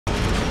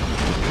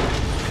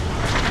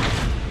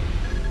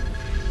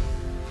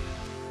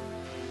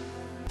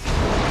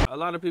a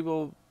lot of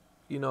people,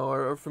 you know,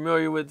 are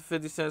familiar with the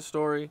 50 Cent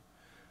story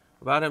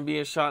about him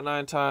being shot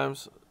 9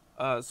 times.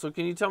 So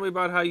can you tell me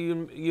about how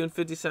you and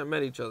 50 Cent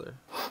met each other?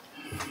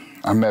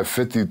 I met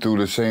 50 through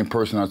the same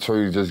person I told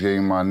you just gave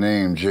me my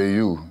name,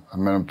 J.U. I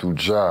met him through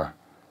Ja.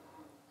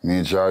 Me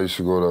and Ja used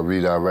to go to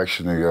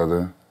Redirection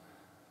together.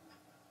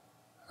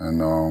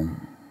 And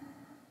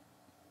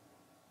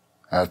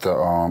after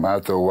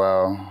a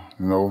while,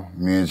 you know,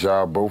 me and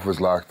Ja both was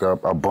locked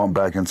up. I bumped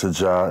back into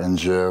Ja in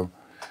jail.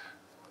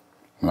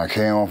 When I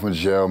came home from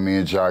jail, me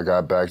and Ja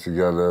got back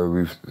together.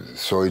 We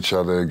saw each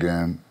other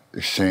again,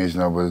 exchanged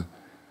numbers,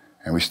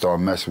 and we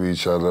started messing with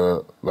each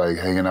other, like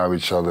hanging out with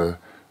each other.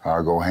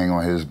 I'd go hang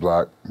on his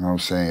block, you know what I'm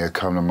saying? He'd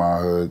come to my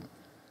hood.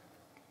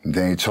 And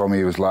then he told me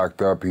he was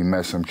locked up. He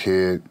met some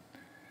kid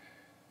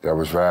that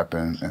was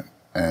rapping,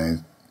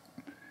 and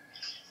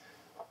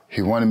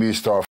he wanted me to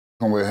start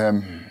fucking with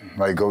him,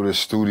 like go to the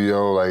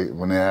studio, like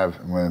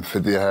when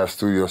 50 have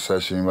studio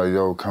session, he's like,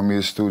 yo, come to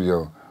the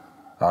studio.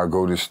 I'll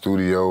go to the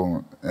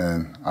studio,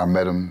 and I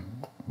met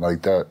him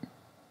like that,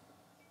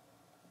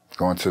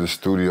 going to the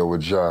studio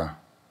with Ja.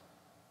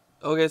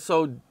 Okay,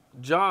 so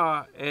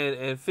Ja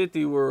and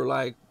 50 were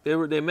like,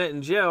 they met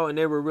in jail and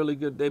they were really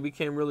good, they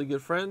became really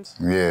good friends?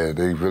 Yeah,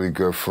 they really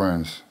good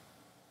friends.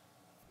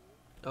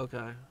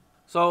 Okay.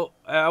 So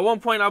at one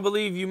point I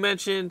believe you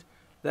mentioned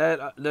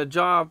that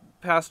Ja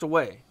passed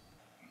away.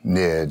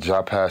 Yeah,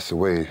 Ja passed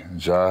away.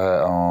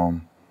 Ja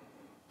had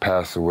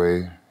passed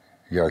away.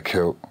 He got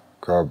killed.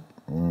 God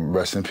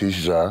rest in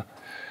peace, Ja. You know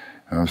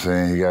what I'm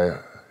saying? He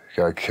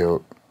got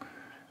killed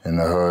in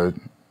the hood.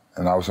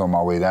 And I was on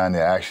my way down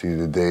there actually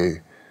the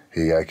day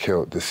he got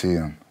killed to see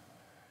him.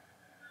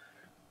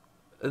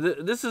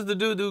 This is the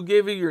dude who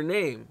gave you your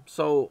name.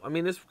 So, I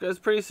mean, it's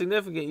pretty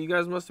significant. You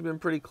guys must have been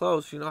pretty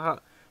close. You know,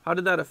 how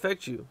did that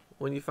affect you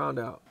when you found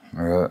out?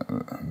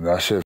 That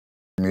shit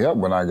f***ed me up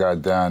when I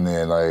got down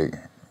there. Like,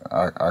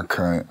 I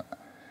couldn't.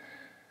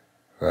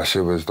 That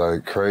shit was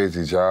like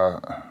crazy. Ja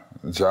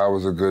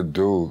was a good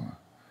dude.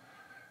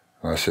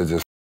 That shit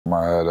just f***ed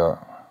my head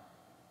up.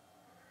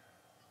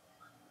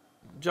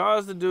 Ja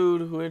is the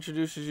dude who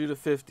introduces you to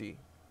 50.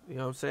 You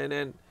know what I'm saying?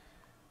 And,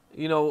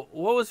 you know,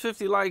 what was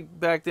 50 like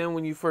back then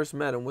when you first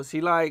met him? Was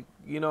he like,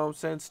 you know what I'm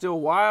saying, still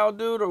wild,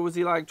 dude? Or was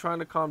he like trying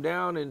to calm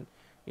down and,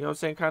 you know what I'm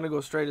saying, kind of go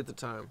straight at the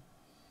time?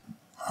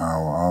 I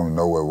don't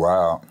know what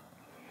wild.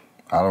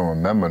 I don't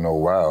remember no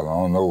wild. I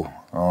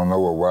don't know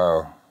what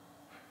wild.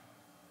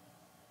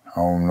 I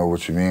don't know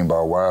what you mean by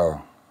wild.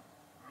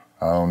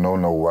 I don't know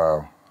no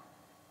wild.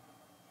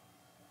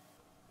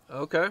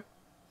 Okay.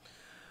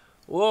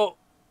 Well,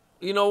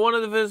 you know, one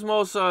of his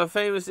most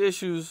famous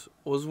issues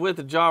was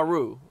with Ja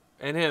Rule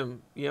and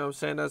him. You know what I'm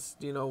saying? That's,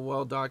 you know,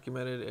 well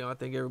documented. You know, I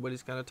think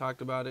everybody's kind of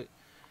talked about it.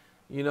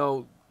 You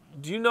know,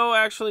 do you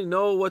actually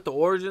know what the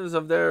origins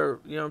of their,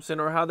 you know what I'm saying,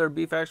 or how their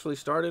beef actually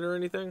started or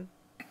anything?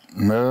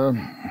 Man,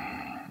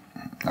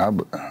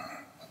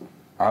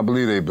 I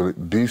believe they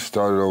beef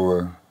started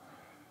over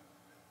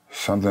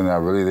something that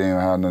really didn't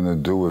have nothing to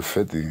do with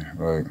 50.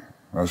 Like,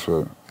 that's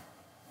what.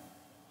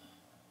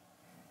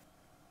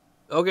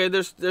 Okay,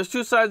 there's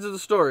 2 sides of the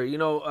story. You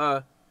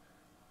know,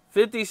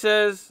 50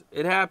 says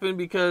it happened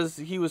because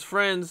he was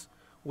friends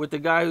with the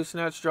guy who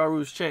snatched Ja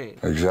Rule's chain.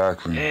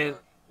 Exactly. And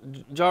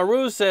Ja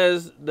Rule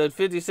says that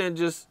 50 Cent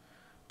just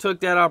took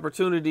that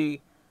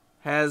opportunity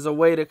as a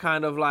way to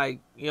kind of like,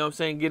 you know what I'm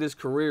saying, get his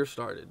career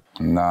started.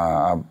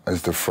 Nah,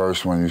 it's the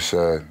first one you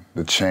said,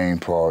 the chain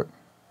part.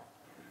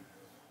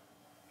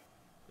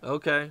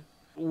 Okay.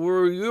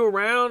 Were you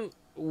around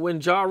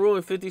when Ja Rule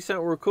and 50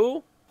 Cent were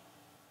cool?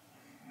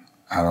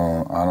 I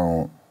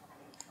don't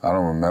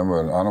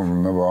remember. I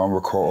don't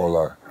recall all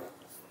that.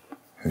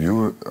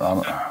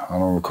 I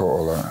don't recall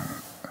all that.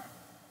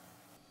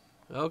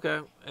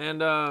 Okay.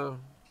 And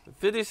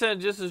 50 Cent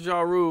just as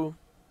Ja Rule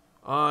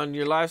on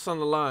Your Life's on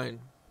the Line.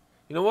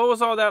 You know, what was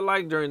all that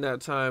like during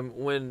that time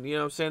when, you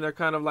know what I'm saying, they're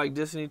kind of like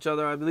dissing each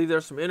other? I believe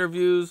there's some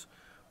interviews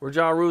where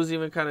Ja Rule's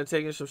even kind of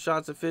taking some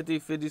shots at 50.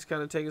 50's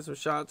kind of taking some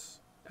shots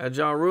at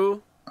Ja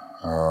Rule.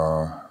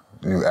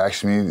 You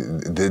asked me,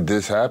 did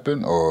this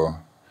happen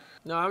or?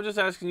 No, I'm just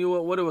asking you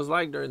what it was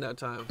like during that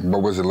time.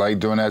 What was it like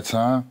during that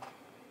time?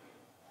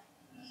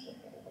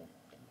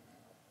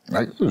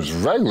 Like, it was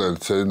regular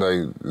to,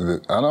 like,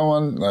 I don't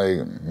want, like,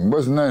 it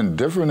wasn't nothing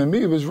different to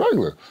me, it was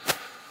regular.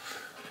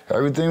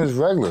 Everything was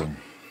regular.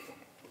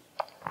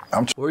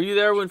 Were you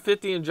there when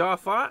 50 and Ja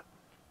fought?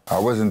 I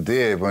wasn't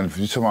there, but if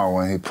you talking about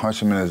when he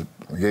punched him in his,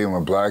 gave him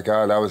a black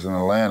eye, that was in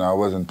Atlanta, I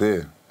wasn't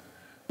there.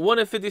 One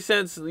of 50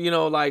 Cent's, you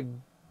know, like,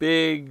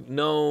 big,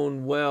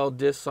 known, well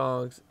diss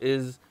songs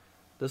is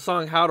the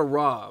song How to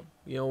Rob,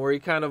 you know, where he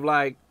kind of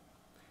like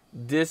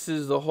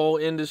disses the whole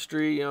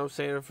industry, you know what I'm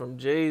saying, from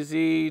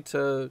Jay-Z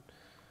to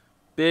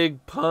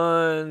Big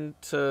Pun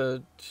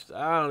to,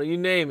 I don't know, you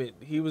name it.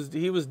 He was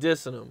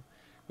dissing him.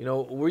 You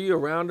know, were you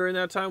around during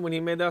that time when he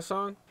made that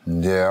song?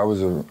 Yeah, I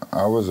was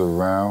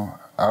around.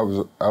 I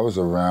was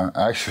around.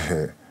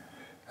 Actually,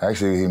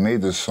 he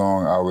made the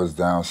song, I was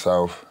down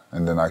south,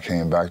 and then I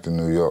came back to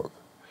New York.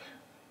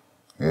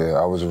 Yeah,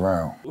 I was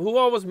around. Who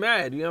all was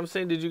mad? You know what I'm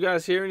saying? Did you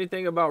guys hear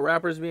anything about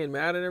rappers being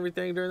mad and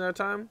everything during that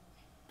time?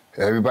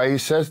 Everybody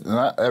says,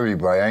 not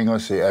everybody, I ain't gonna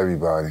say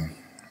everybody,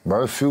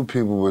 but a few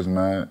people was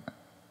mad.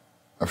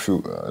 It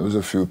was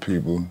a few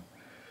people.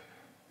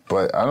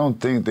 But I don't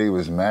think they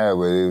was mad,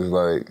 but it was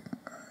like,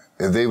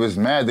 if they was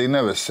mad, they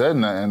never said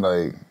nothing.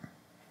 Like,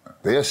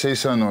 they'll say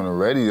something on the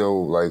radio,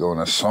 like on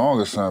a song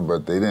or something,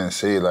 but they didn't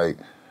say like,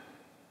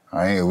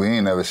 we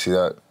ain't never see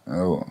that. You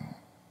know,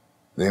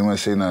 they wouldn't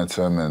say nothing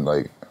to him, and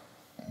like,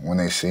 when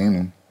they seen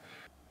him.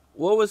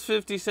 What was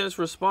 50 Cent's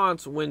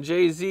response when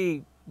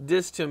Jay-Z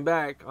dissed him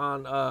back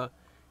on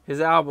his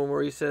album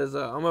where he says,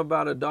 I'm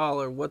about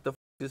 $1, what the f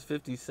is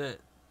 50 Cent?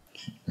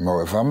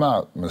 Well, if I'm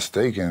not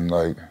mistaken,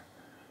 like,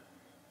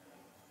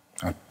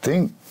 I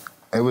think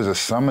it was a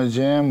Summer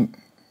Jam.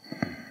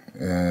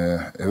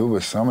 If it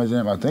was Summer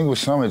Jam, I think it was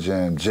Summer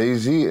Jam.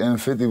 Jay-Z and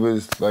 50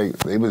 was like,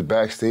 they was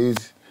backstage.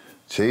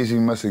 Jay-Z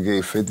must have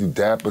gave 50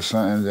 dap or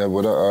something,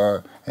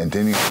 and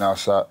then he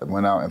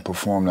went out and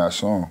performed that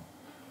song.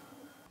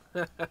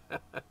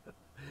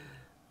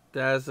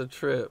 That's a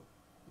trip.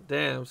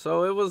 Damn.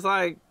 So it was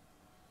like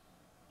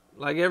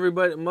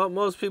everybody,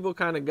 most people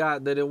kind of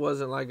got that it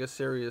wasn't like a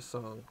serious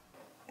song.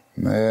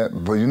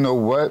 Man, but you know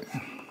what?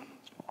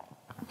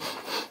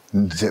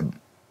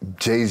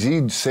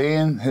 Jay-Z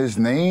saying his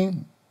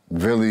name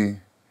really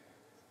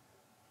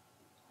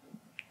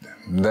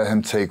let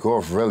him take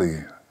off,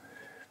 really.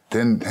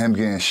 Then him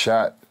getting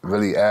shot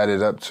really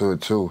added up to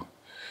it, too.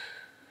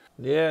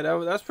 Yeah,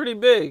 that's pretty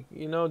big.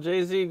 You know,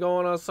 Jay-Z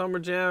going on Summer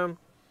Jam,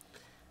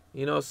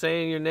 you know,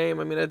 saying your name.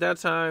 I mean, at that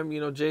time, you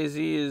know,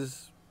 Jay-Z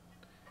is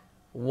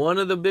one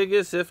of the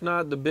biggest, if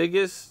not the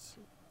biggest,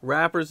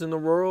 rappers in the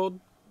world.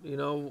 You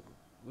know,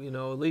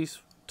 at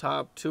least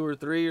top 2 or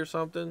 3 or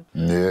something.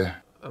 Yeah.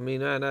 I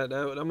mean,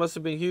 that must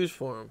have been huge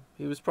for him.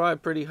 He was probably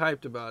pretty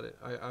hyped about it,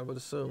 I would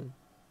assume.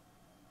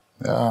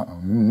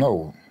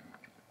 No.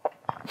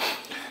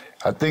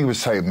 I think he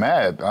was type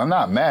mad. I'm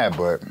not mad,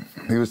 but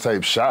he was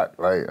type shocked.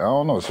 Like, I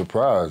don't know,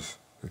 surprised.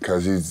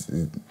 Because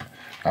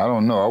I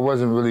don't know. I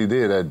wasn't really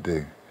there that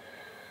day.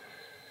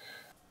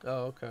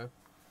 Oh, okay.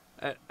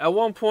 At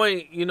one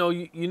point, you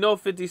know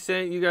 50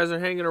 Cent, you guys are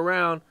hanging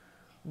around,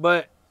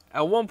 but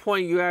at one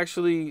point you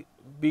actually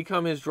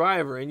become his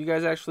driver and you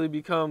guys actually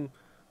become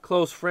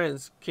close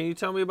friends. Can you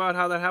tell me about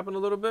how that happened a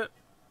little bit?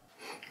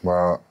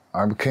 Well,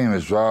 I became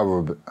his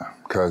driver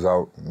because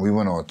we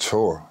went on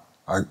tour.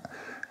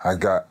 I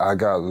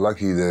got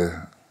lucky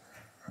to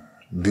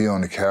be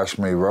on the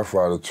Kashmir Rough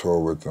Rider tour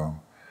with them.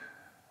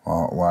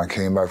 When I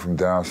came back from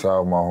down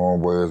south, my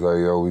homeboy was like,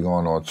 yo, we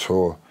going on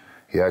tour.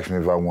 He asked me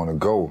if I want to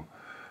go.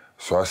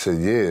 So I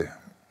said, yeah.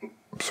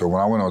 So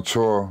when I went on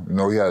tour, you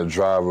know, he had a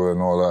driver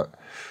and all that.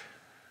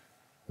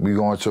 We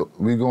going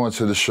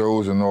to the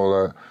shows and all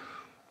that.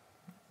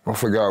 I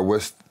forgot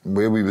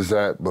where we was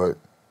at, but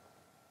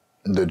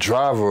the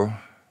driver,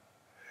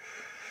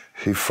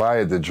 he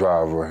fired the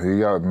driver. He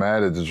got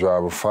mad at the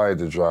driver, fired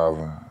the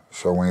driver.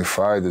 So when he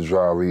fired the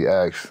driver, he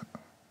asked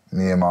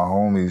me and my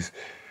homies,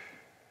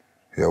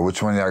 yo,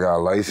 which one of y'all got a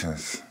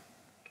license?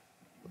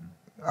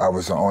 I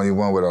was the only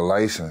one with a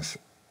license.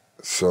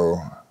 So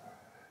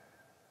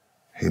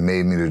he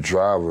made me the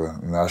driver,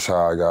 and that's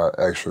how I got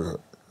extra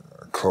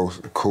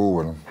cool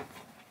with him.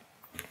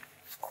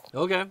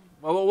 Okay.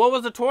 Well, what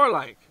was the tour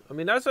like? I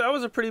mean, that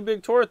was a pretty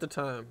big tour at the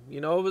time. You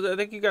know, I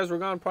think you guys were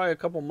gone probably a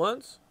couple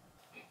months.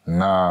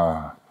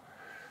 Nah,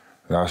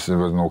 it was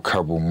no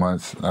couple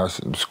months. It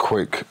was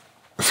quick.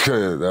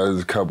 That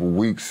was a couple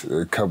weeks,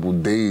 a couple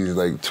days,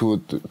 like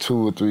 2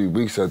 or 3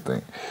 weeks, I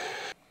think.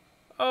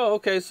 Oh,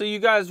 okay. So you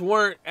guys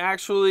weren't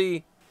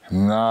actually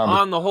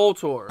on the whole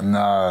tour.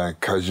 Nah,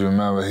 cause you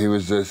remember he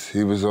was just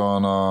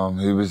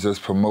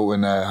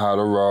promoting that How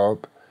to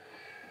Rob.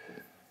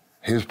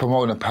 He was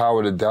promoting the Power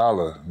of the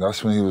Dollar.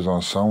 That's when he was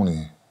on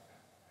Sony.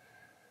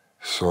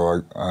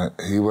 So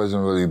he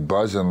wasn't really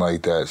buzzing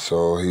like that.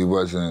 So he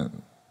wasn't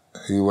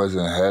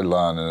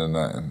headlining or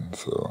nothing.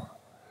 So.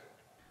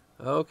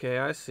 Okay,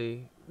 I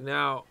see.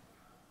 Now,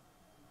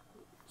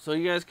 so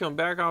you guys come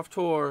back off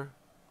tour.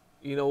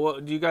 You know,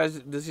 what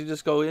does he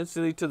just go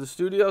instantly to the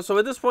studio? So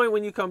at this point,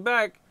 when you come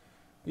back,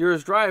 you're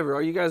his driver.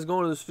 Are you guys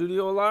going to the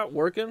studio a lot,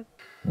 working?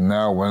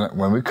 Now,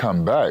 when we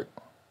come back,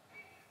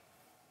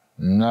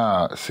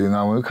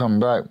 when we come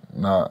back,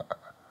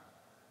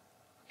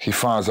 he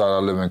finds out I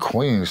live in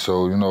Queens,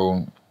 so, you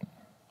know,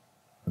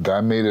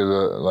 that made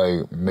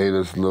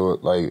us little,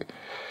 like,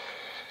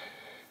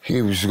 he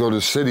used to go to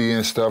the city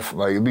and stuff.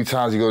 Like, it'd be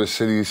times he go to the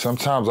city.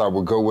 Sometimes I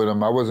would go with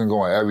him. I wasn't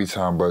going every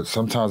time, but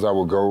sometimes I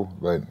would go,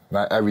 but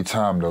not every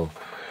time, though.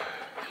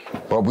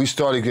 But we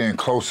started getting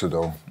closer,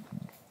 though,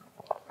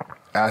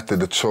 after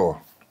the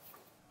tour.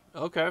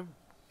 Okay.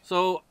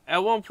 So,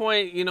 at one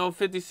point, you know,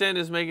 50 Cent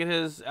is making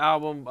his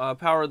album,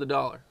 Power of the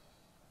Dollar.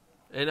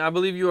 And I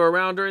believe you were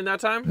around during that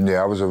time?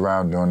 Yeah, I was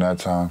around during that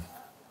time.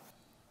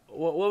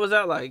 What was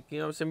that like? You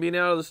know what I'm saying? Being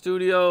out of the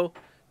studio,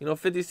 you know,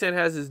 50 Cent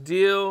has his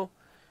deal.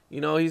 You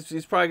know,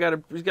 he's probably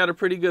got a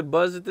pretty good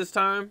buzz at this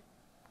time.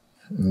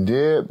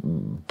 Yeah,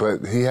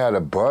 but he had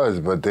a buzz,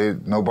 but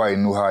nobody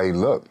knew how he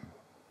looked.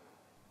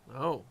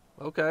 Oh,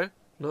 okay.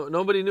 No,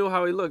 nobody knew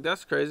how he looked.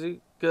 That's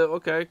crazy.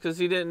 Okay, because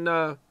he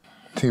didn't.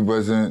 He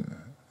wasn't.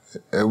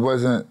 It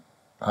wasn't.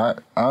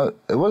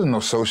 It wasn't no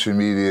social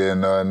media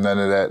and none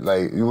of that.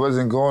 Like, he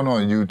wasn't going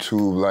on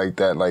YouTube like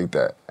that. You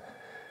know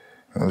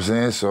what I'm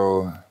saying?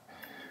 So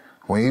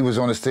when he was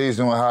on the stage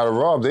doing How to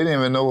Rob, they didn't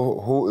even know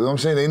who. You know what I'm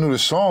saying? They knew the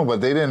song,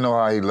 but they didn't know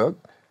how he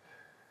looked.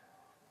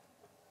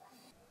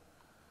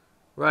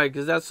 Right,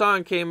 because that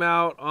song came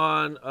out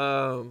on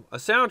a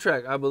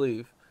soundtrack, I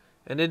believe,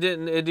 and he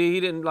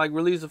didn't like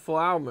release a full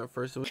album at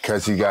first.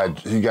 Because he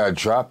got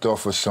dropped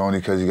off of Sony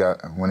because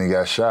when he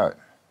got shot.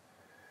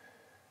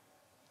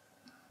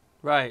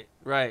 Right.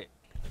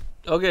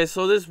 Okay,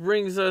 so this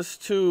brings us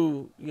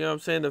to, you know what I'm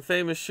saying, the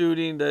famous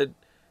shooting that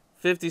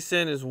 50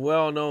 Cent is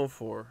well known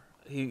for.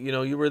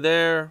 You were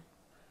there.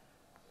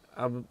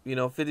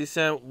 50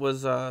 Cent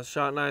was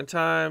shot 9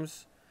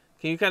 times.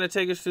 Can you kind of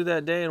take us through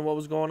that day and what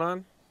was going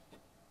on?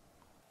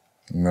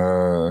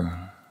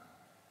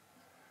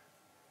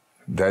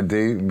 That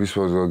day, we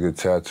supposed to go get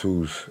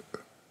tattoos.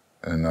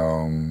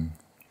 And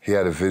he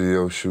had a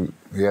video shoot.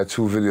 He had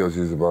 2 videos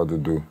he was about to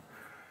do.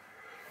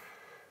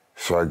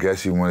 So I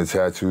guess he wanted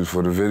tattoos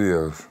for the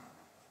videos.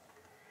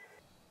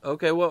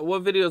 Okay, what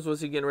videos was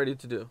he getting ready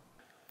to do?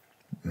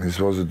 He's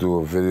supposed to do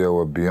a video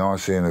with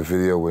Beyonce and a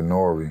video with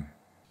Nori.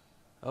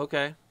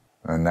 Okay.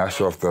 And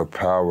that's off the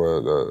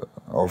Power,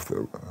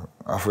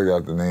 I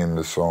forgot the name of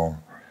the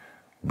song,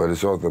 but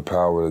it's off the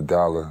Power of the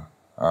Dollar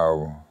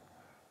album.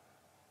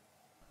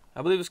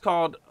 I believe it's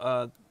called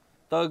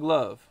Thug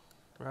Love,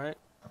 right?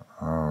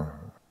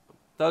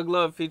 Thug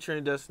Love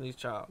featuring Destiny's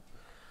Child.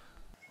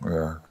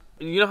 Yeah.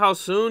 You know how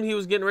soon he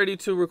was getting ready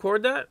to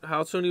record that?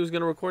 How soon he was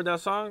going to record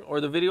that song?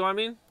 Or the video, I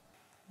mean?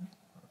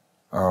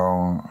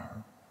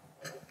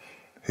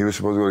 He was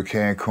supposed to go to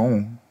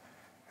Cancun,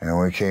 and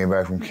when he came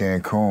back from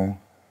Cancun,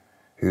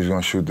 he was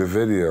going to shoot the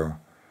video.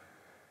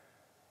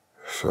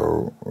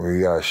 So we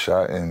got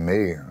shot in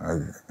May.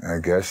 I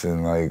guess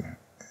in like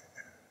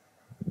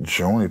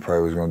June he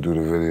probably was going to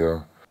do the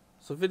video.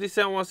 So 50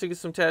 Cent wants to get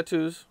some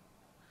tattoos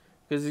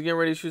because he's getting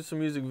ready to shoot some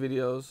music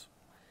videos.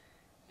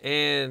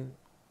 And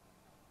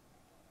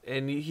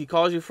he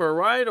calls you for a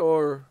ride,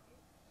 or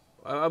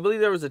I believe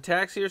there was a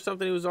taxi or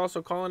something he was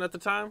also calling at the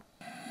time?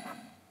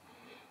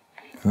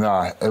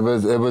 Nah, it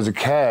was a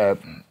cab.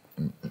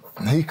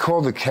 He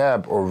called the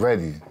cab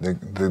already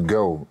to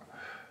go.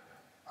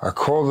 I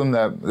called him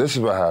this is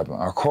what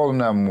happened. I called him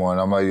that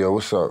morning. I'm like, yo,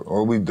 what's up?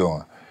 What we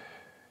doing?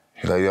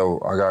 He's like, yo,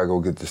 I gotta go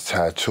get this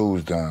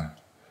tattoos done.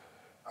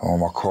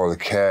 I called the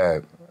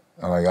cab.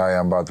 I'm like,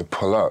 I'm about to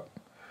pull up.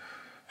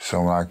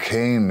 So when I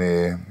came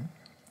there,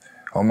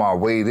 on my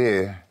way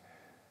there,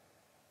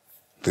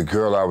 the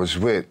girl I was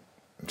with,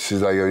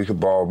 she's like, yo, you could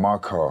borrow my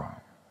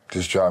car.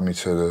 Just drop me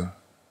to the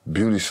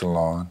beauty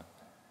salon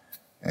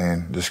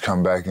and just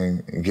come back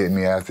and get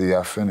me after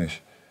y'all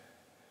finish.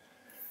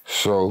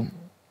 So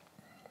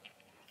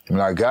when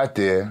I got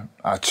there,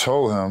 I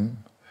told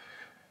him,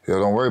 yo,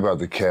 don't worry about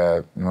the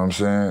cab, you know what I'm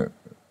saying?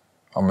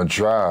 I'm gonna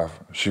drive.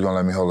 She gonna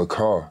let me hold the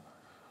car.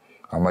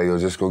 I'm like, yo,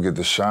 just go get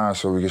the shine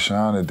so we can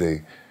shine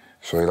today.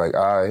 So he like,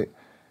 all right.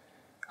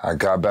 I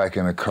got back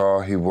in the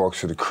car, he walks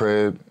to the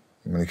crib.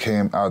 When he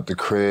came out the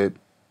crib,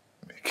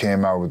 he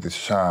came out with the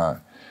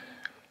shine.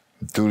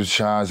 Threw the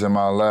shines in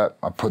my lap,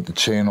 I put the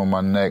chain on my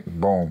neck,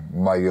 boom.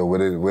 I'm like, yo,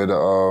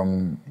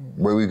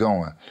 where we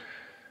going?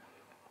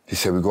 He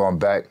said, we're going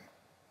back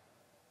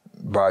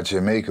by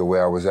Jamaica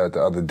where I was at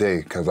the other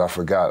day, because I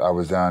forgot I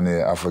was down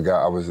there. I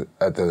forgot I was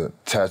at the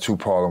tattoo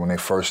parlor when they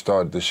first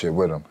started this shit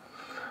with him.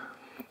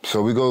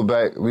 So we go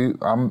back,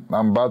 I'm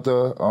about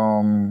to,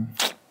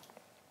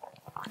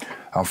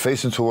 I'm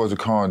facing towards the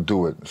car and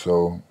do it.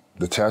 So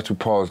the tattoo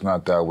parlor's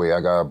not that way. I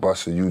gotta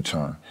bust a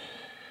U-turn.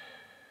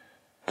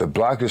 The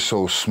block is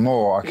so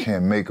small, I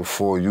can't make a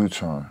full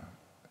U-turn.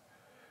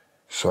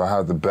 So I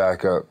have to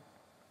back up.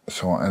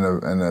 So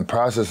in the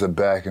process of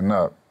backing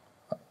up,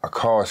 a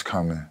car's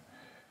coming.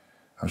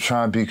 I'm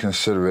trying to be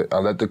considerate. I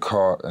let the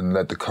car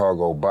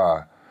go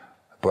by.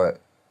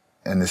 But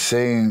in the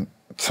same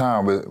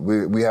time,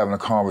 we having a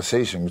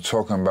conversation. We're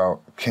talking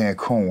about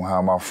Cancun,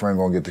 how my friend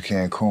gonna get to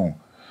Cancun.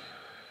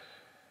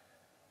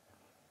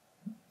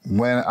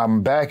 When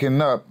I'm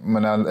backing up,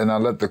 and I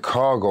let the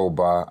car go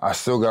by, I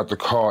still got the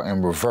car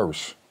in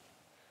reverse.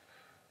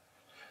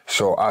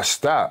 So I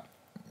stopped,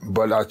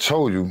 but I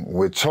told you,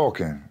 we're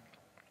talking.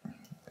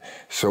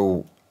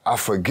 So I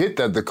forget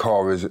that the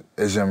car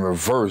is in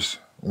reverse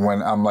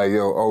when I'm like,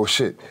 yo, oh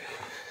shit.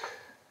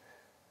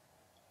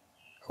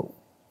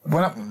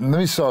 Let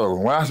me start over.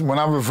 When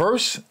I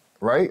reverse,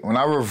 right? When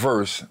I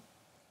reverse,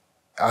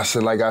 I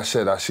said, like I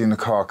said, I seen the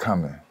car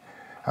coming.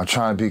 I'm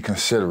trying to be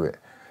considerate.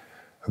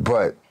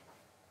 But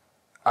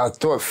I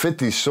thought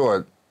 50 saw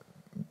it,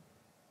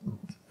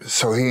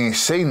 so he ain't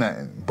say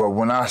nothing. But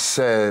when I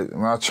turned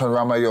around,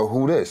 I'm like, yo,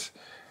 who this?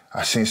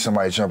 I seen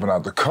somebody jumping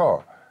out the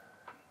car.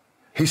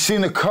 He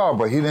seen the car,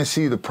 but he didn't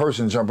see the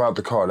person jump out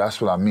the car. That's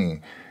what I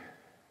mean.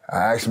 I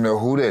asked him, yo,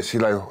 who this? He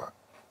like,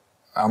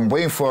 I'm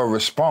waiting for a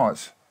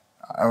response.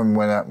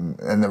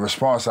 and the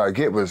response I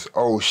get was,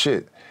 "Oh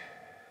shit."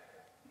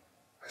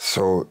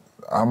 So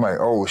I'm like,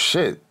 "Oh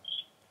shit."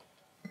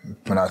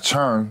 When I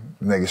turned,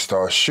 niggas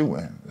started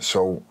shooting.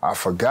 So I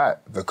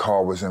forgot the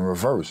car was in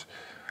reverse.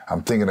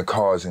 I'm thinking the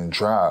car's in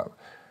drive.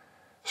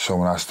 So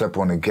when I step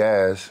on the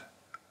gas,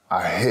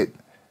 I hit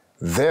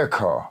their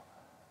car,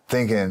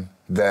 thinking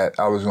that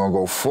I was gonna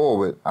go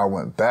forward. I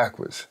went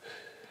backwards.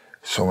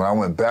 So when I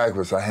went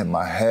backwards, I hit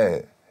my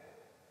head.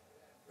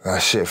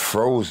 That shit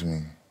froze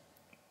me.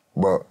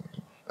 But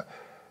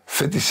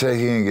 50 said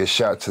he didn't get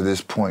shot to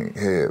this point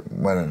here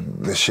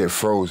when the shit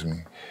froze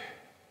me.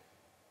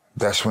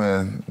 That's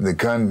when the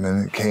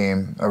gunman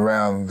came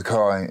around the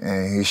car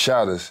and he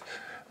shot us.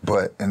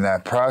 But in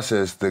that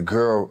process, the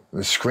girl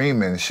was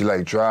screaming. She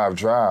like, drive,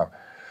 drive.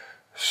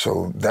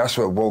 So that's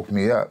what woke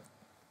me up.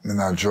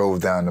 And I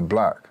drove down the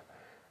block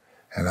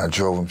and I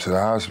drove him to the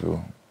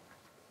hospital.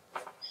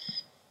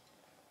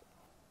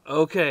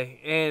 Okay,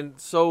 and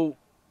so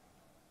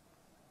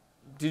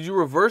did you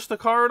reverse the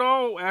car at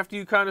all after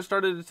you kind of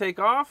started to take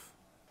off?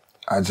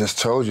 I just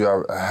told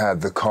you I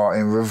had the car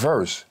in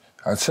reverse.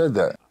 I said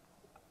that.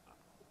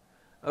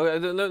 Okay,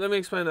 let me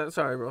explain that.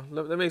 Sorry, bro.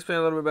 Let me explain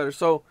a little bit better.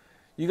 So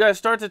you guys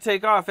start to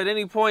take off. At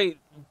any point,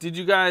 did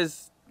you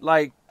guys,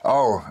 like...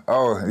 Oh,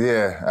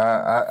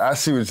 yeah. I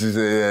see what you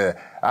said,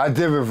 yeah. I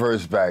did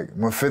reverse back.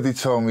 When 50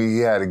 told me he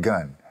had a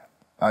gun,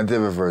 I did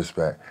reverse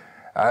back.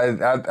 I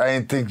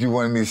didn't think you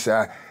wanted me to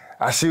say...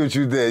 I see what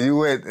you did. You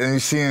went and you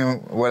seen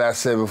what I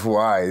said before.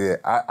 All right,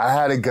 yeah. I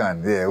had a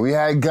gun. Yeah, we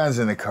had guns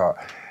in the car.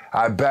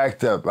 I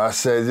backed up. I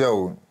said,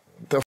 yo,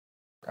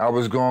 I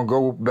was going to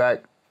go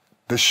back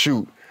to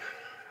shoot.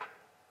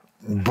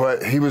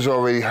 But he was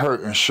already hurt,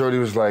 and Shorty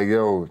was like,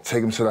 yo,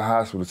 take him to the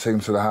hospital, take him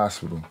to the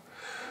hospital.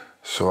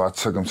 So I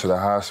took him to the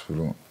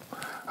hospital.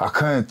 I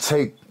couldn't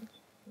take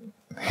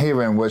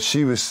hearing what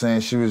she was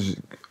saying. She was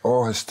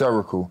all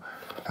hysterical.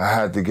 I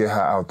had to get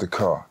her out the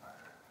car.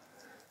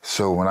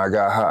 So when I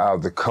got her out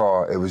of the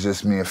car, it was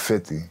just me and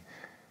 50.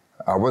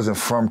 I wasn't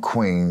from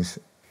Queens,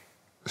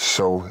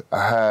 so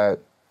I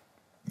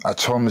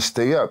told him to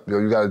stay up. Yo,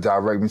 you gotta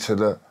direct me to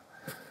the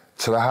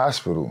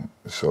hospital.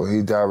 So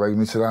he directed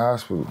me to the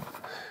hospital.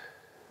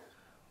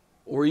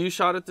 Were you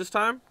shot at this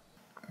time?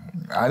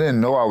 I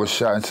didn't know I was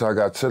shot until I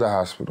got to the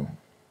hospital.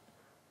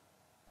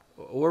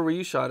 Where were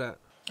you shot at?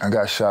 I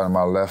got shot in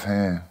my left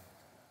hand.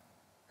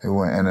 It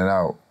went in and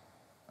out.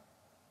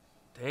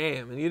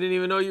 Damn, and you didn't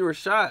even know you were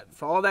shot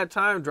for all that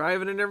time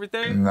driving and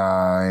everything?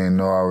 Nah, I didn't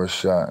know I was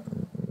shot.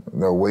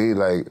 The way,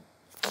 like,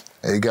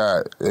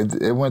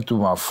 it went through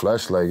my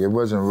flesh, like, it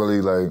wasn't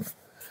really, like,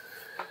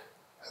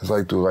 it's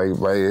like through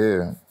right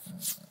here.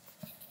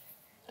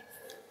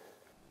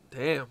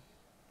 Damn.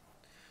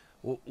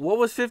 What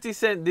was 50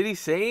 Cent? Did he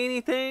say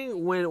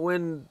anything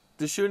when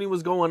the shooting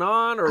was going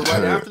on or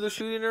right after the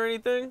shooting or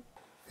anything?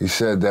 He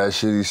said that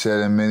shit he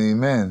said in Many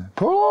Men.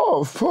 Pull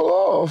off, pull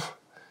off.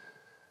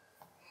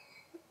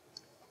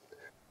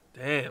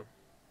 Damn.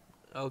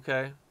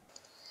 Okay.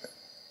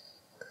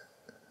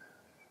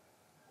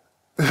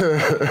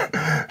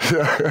 I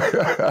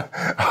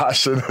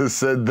shouldn't have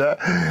said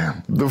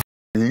that.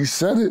 He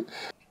said it.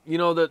 You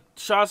know, the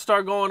shots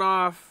start going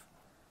off.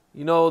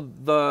 You know,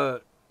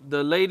 the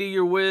lady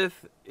you're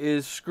with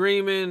is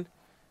screaming.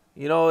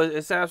 You know,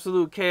 it's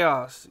absolute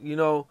chaos, you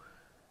know.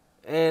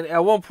 And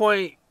at one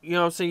point, you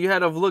know what I'm saying, you had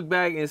to have looked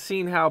back and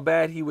seen how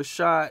bad he was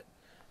shot.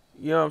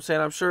 You know what I'm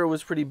saying? I'm sure it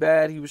was pretty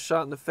bad. He was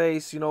shot in the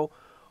face, you know.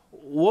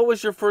 What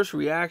was your first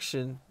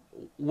reaction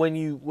when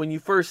you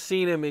first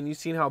seen him and you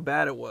seen how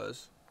bad it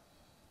was?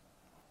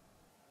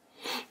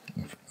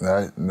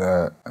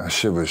 That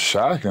shit was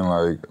shocking.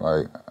 Like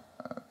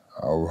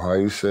how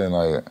you saying?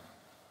 Like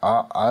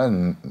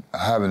I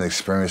haven't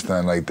experienced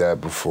nothing like that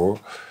before,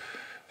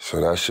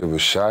 so that shit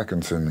was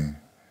shocking to me.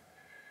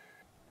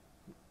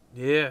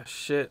 Yeah,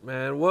 shit,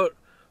 man.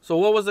 So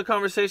what was the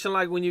conversation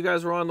like when you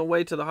guys were on the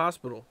way to the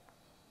hospital?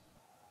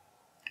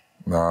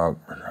 Nah,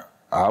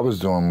 I was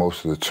doing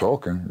most of the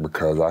talking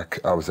because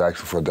I was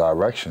asking for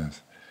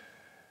directions.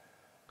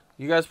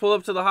 You guys pull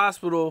up to the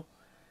hospital,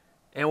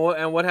 and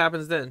what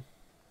happens then?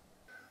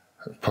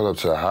 Pull up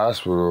to the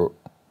hospital,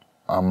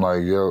 I'm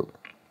like, yo,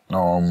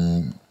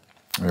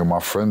 my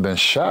friend been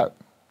shot.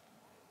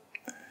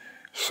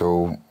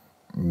 So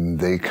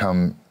they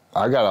come,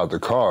 I got out the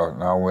car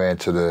and I ran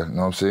to the, you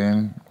know what I'm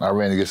saying? I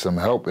ran to get some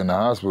help in the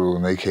hospital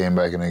and they came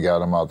back and they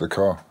got him out the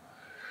car.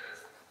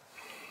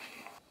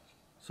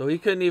 So he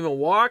couldn't even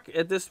walk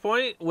at this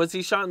point? Was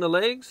he shot in the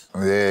legs?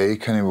 Yeah, he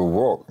couldn't even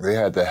walk. They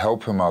had to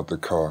help him out the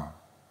car.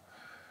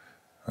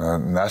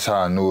 And that's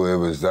how I knew it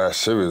was that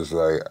serious.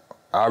 Like,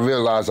 I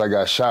realized I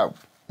got shot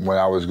when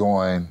I was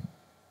going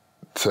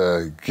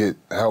to get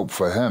help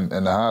for him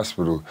in the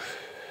hospital.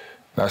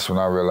 That's when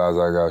I realized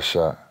I got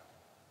shot.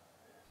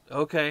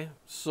 Okay,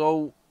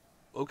 so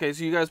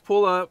you guys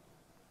pull up.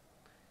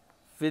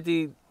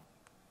 50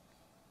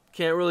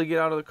 can't really get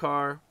out of the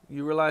car.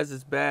 You realize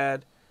it's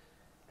bad.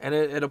 And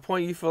at a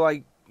point you feel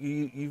like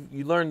you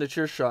learn that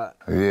you're shot.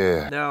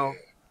 Yeah. Now,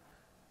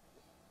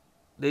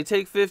 they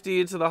take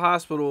 50 into the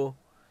hospital,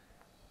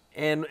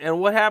 And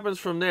what happens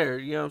from there?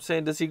 You know what I'm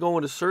saying? Does he go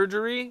into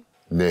surgery?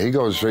 Yeah, he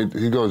goes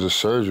to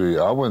surgery.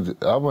 I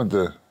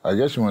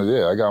guess you went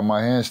there. I got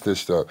my hand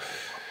stitched up.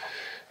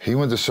 He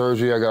went to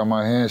surgery, I got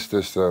my hand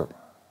stitched up.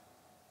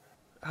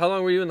 How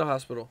long were you in the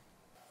hospital?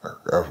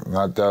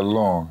 Not that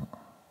long.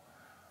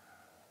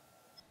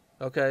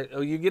 Okay,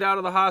 you get out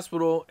of the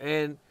hospital,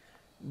 and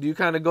do you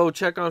kind of go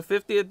check on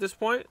 50 at this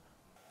point?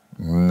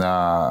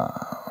 Nah,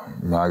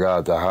 when I got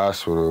out the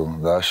hospital,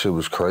 that shit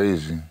was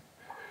crazy.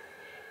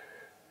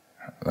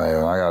 Like,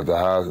 when I got out the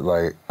hospital,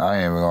 like, I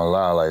ain't even gonna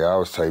lie, like, I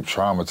was type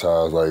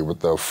traumatized, like, what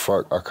the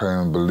fuck? I couldn't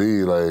even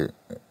believe, like,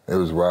 it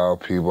was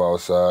wild people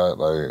outside,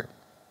 like,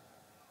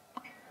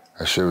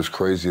 that shit was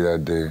crazy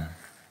that day.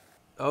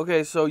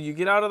 Okay, so you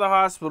get out of the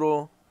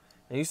hospital,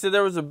 and you said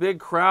there was a big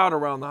crowd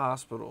around the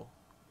hospital.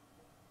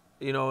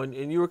 You know, and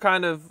you were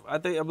kind of, I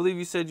believe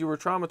you said you were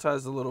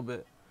traumatized a little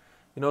bit.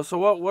 You know, so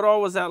what all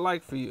was that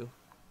like for you?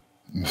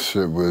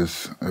 It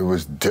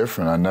was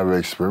different. I never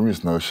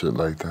experienced no shit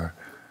like that.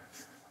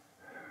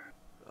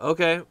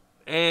 Okay,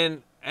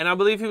 and I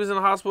believe he was in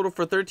the hospital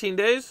for 13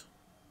 days?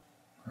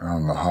 I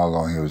don't know how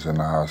long he was in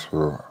the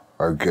hospital.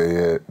 Okay,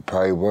 yeah, he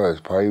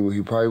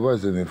probably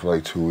was in there for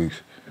like 2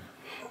 weeks.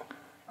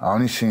 I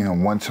only seen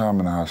him one time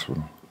in the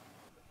hospital.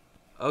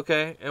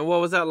 Okay, and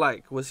what was that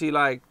like? Was he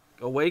like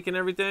awake and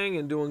everything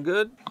and doing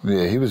good?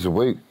 Yeah, he was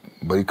awake,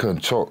 but he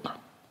couldn't talk.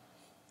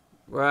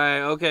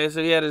 Right, okay,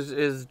 so he had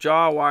his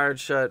jaw wired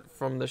shut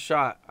from the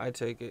shot, I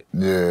take it.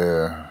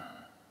 Yeah.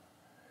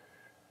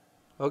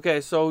 Okay,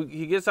 so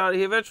he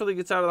eventually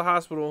gets out of the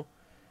hospital,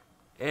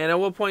 and at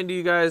what point do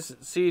you guys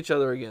see each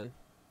other again?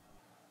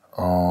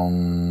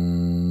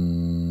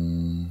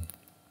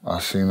 I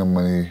seen him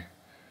when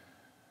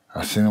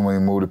he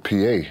moved to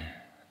PA.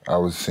 I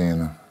was seeing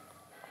him.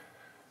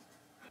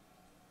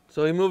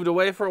 So he moved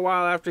away for a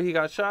while after he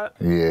got shot?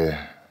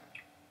 Yeah.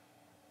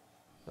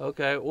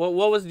 Okay.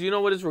 Do you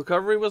know what his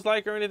recovery was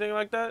like or anything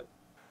like that?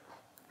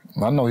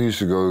 I know he used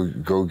to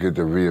go get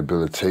the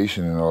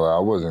rehabilitation and all that. I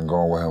wasn't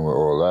going with him with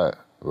all that.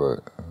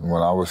 But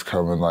when I was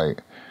coming,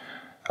 like,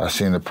 I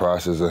seen the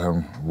process of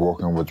him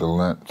walking with the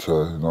limp to,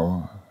 you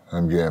know,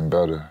 him getting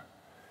better.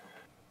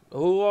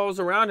 Who all was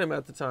around him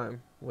at the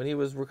time when he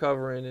was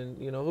recovering,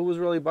 and, you know, who was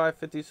really by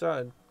 50's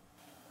side?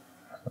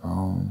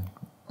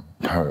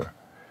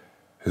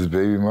 His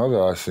baby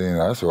mother I seen.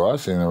 That's what I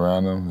seen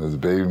around him. His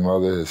baby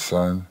mother, his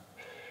son.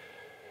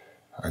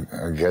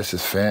 I guess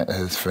his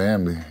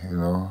family, you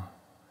know.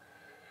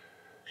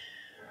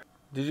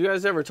 Did you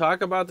guys ever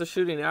talk about the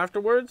shooting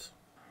afterwards?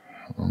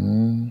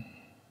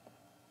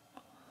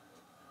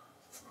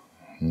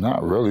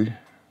 Not really.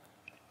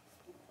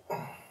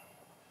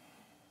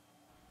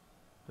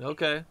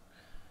 Okay.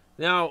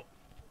 Now,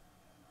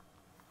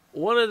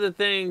 one of the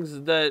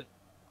things that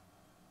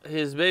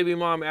his baby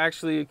mom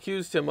actually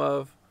accused him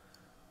of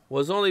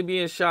was only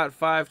being shot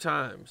 5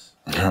 times.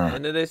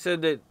 And then they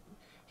said that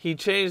he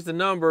changed the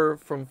number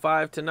from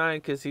 5 to 9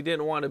 because he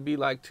didn't want to be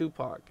like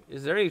Tupac.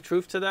 Is there any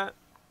truth to that?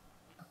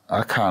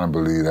 I kind of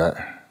believe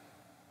that.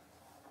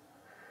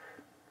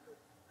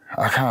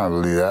 I kind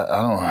of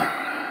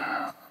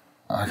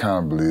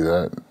believe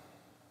that.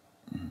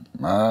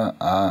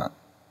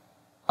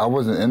 I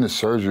wasn't in the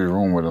surgery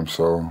room with him,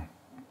 so.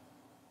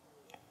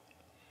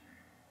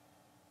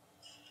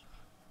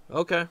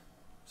 Okay.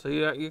 So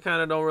you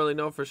kind of don't really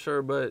know for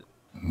sure, but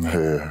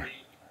Yeah.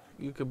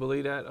 you could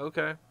believe that.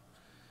 Okay.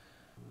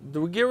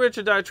 The Get Rich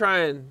or Die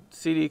Trying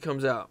CD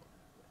comes out.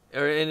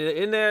 And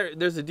in there,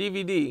 there's a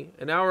DVD,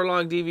 an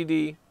hour-long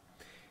DVD.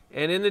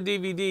 And in the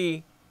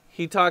DVD,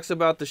 he talks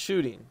about the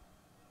shooting.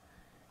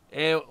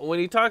 And when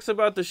he talks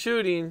about the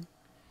shooting,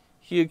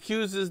 he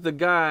accuses the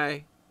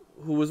guy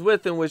who was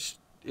with him, which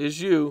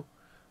is you,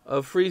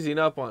 of freezing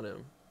up on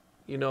him.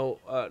 You know,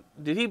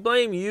 did he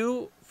blame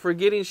you for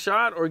getting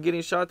shot or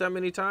getting shot that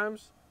many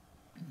times?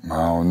 I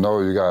don't know.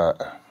 You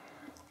gotta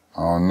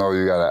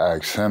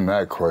ask him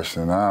that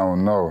question. I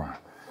don't know.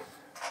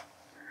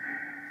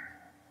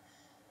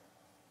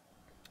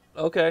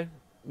 Okay.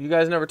 You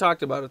guys never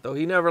talked about it, though.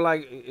 He never,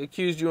 like,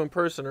 accused you in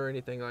person or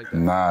anything like that.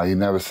 Nah, he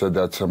never said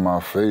that to my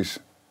face.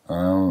 I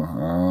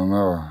don't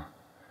know.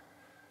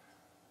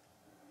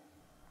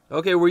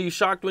 Okay, were you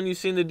shocked when you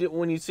seen the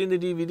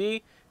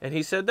DVD and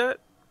he said that?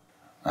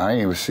 I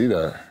ain't even see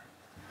that.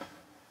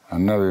 I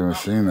never even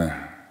seen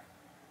that.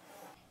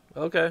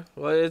 Okay,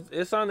 well,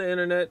 it's on the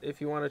internet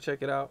if you want to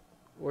check it out.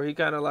 Where he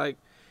kind of like,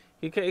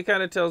 he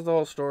kind of tells the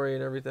whole story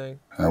and everything.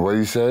 And what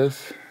he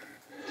says?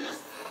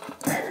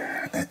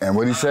 And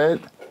what he said?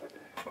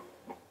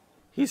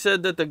 He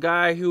said that the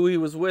guy who he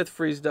was with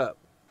freezed up.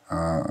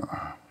 I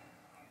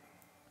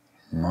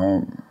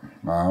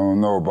don't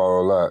know about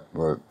all that,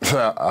 but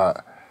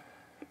I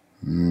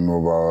don't know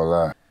about all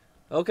that.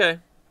 Okay.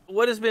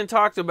 What has been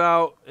talked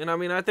about, and I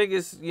mean, I think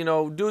it's, you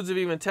know, dudes have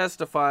even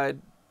testified.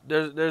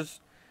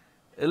 There's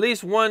at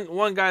least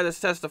one guy that's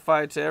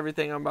testified to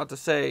everything I'm about to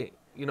say,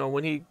 you know,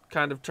 when he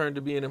kind of turned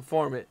to be an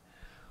informant,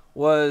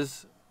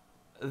 was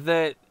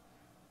that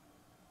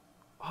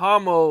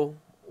Hamo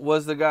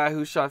was the guy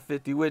who shot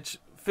 50, which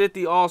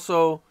 50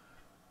 also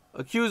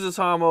accuses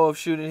Hamo of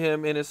shooting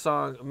him in his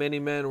song Many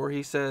Men, where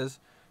he says,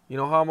 you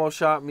know, Hamo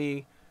shot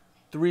me.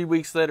 3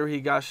 weeks later, he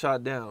got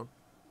shot down.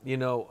 You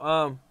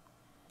know,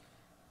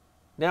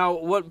 now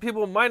what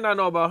people might not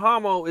know about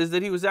Hamo is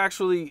that he was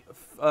actually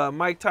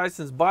Mike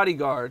Tyson's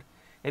bodyguard,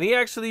 and he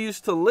actually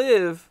used to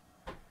live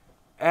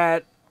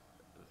at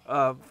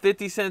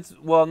 50 Cent's,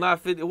 well,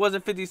 not 50, it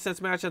wasn't 50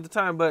 Cent's mansion at the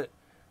time, but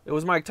it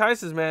was Mike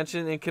Tyson's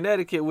mansion in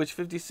Connecticut, which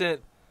 50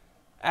 Cent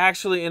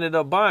actually ended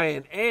up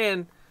buying.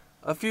 And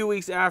a few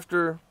weeks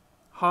after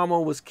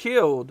Hamo was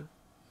killed,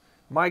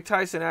 Mike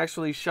Tyson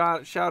actually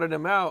shouted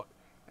him out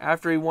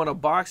after he won a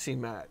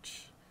boxing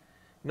match.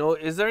 You know,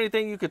 is there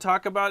anything you could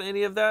talk about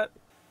any of that?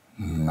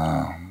 No,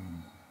 I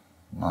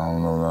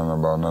don't know nothing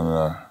about none of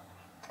that.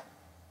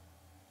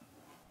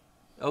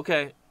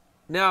 Okay.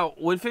 Now,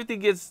 when 50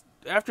 gets,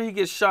 after he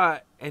gets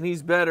shot and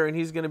he's better and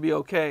he's going to be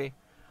okay,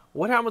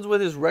 what happens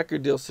with his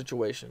record deal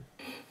situation?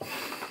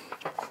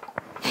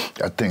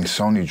 I think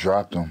Sony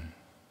dropped him.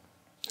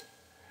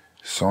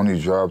 Sony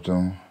dropped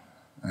him,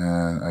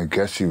 and I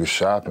guess he was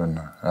shopping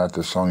after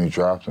Sony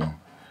dropped him.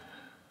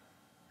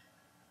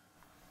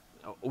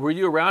 Were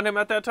you around him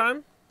at that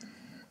time?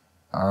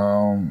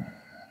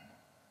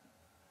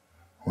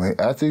 Wait,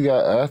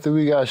 after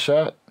we got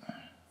shot,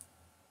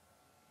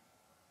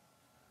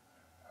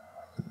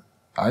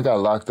 I got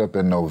locked up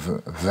in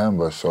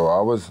November. So I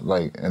was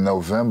like, in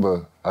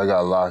November, I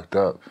got locked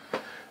up.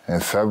 In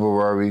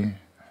February,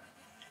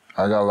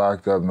 I got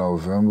locked up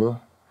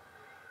November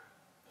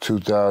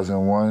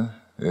 2001.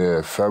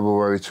 Yeah,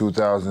 February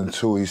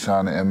 2002, he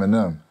signed to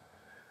Eminem.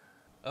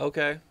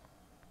 Okay.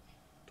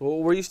 Well,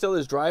 were you still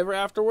his driver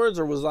afterwards,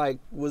 or was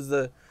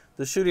the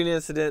shooting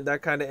incident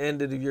that kind of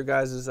ended your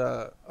guys'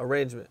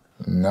 arrangement?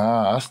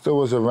 Nah, I still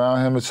was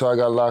around him until I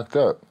got locked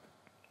up.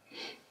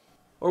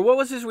 Or what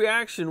was his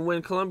reaction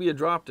when Columbia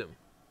dropped him?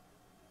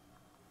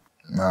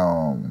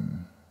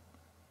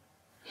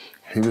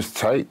 He was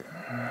tight.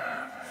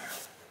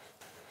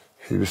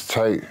 He was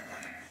tight.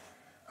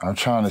 I'm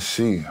trying to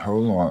see.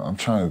 Hold on. I'm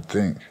trying to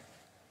think.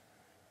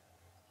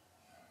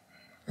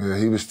 Yeah,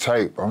 he was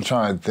tight. I'm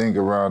trying to think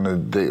around the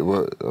day.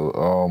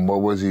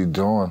 What was he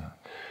doing?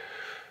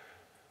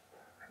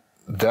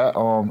 That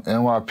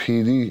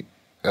NYPD,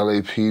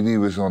 LAPD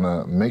was on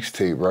a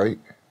mixtape, right?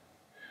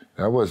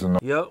 That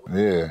wasn't. Yep.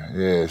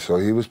 Yeah. So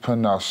he was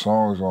putting out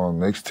songs on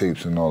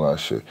mixtapes and all that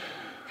shit.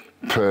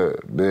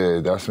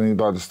 Yeah, that's when he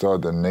about to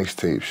start the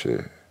mixtape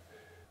shit.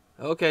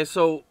 Okay,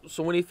 so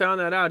when he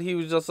found that out, he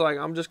was just like,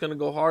 I'm just gonna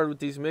go hard with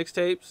these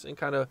mixtapes and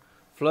kind of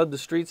flood the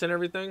streets and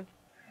everything.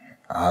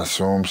 I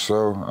assume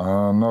so. I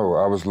don't know.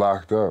 I was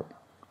locked up.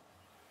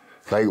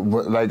 Like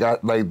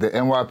the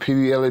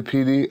NYPD,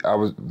 LAPD. I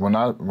was when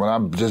I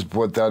just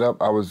brought that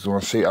up. I was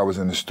gonna say I was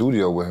in the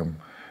studio with him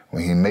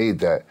when he made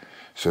that.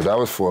 So that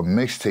was for a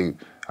mixtape.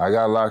 I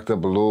got locked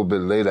up a little bit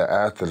later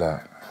after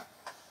that.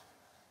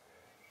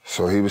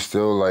 So he was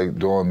still like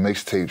doing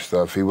mixtape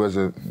stuff. He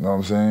wasn't. You know what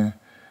I'm saying?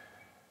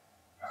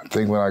 I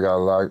think when I got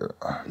locked.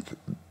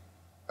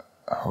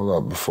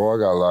 Hold up, before I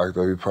got locked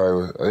up, he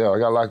probably was, I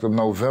got locked up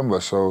November,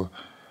 so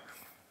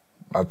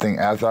I think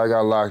after I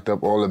got locked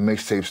up, all the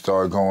mixtapes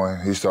started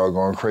going, he started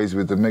going crazy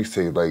with the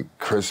mixtape, like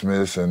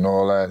Christmas and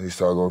all that, he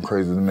started going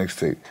crazy with the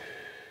mixtape.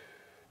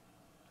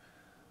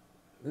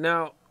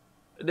 Now,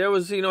 there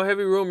was,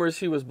 heavy rumors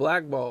he was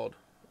blackballed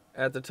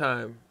at the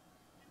time.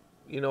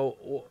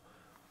 What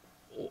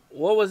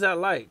was that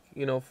like,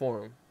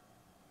 for him?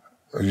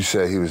 You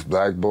said he was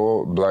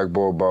blackballed?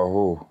 Blackballed by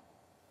who?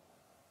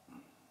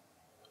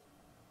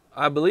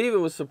 I believe it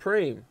was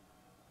Supreme,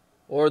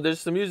 or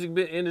there's the music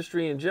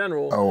industry in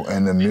general. Oh,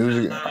 and the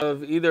music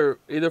of either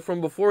from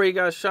before he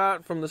got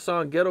shot from the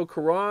song Ghetto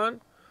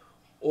Quran,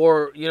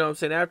 or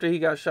after he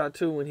got shot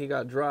too when he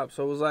got dropped.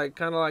 So it was like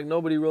kind of like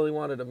nobody really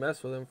wanted to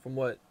mess with him from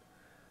what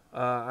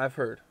I've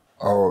heard.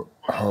 Oh,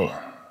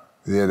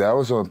 yeah, that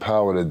was on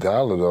Power the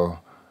Dollar though.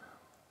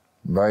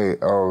 Right.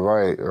 Oh,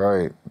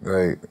 right.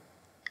 Like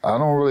I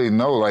don't really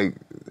know. Like.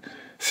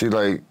 See,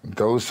 like,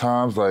 those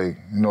times, like,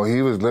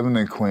 he was living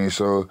in Queens,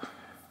 so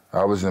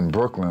I was in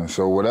Brooklyn.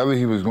 So whatever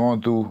he was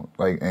going through,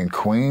 like, in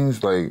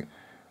Queens, like,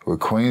 with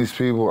Queens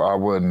people, I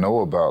wouldn't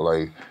know about.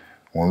 Like,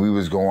 when we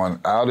was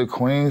going out of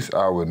Queens,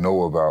 I would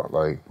know about.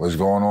 Like, what's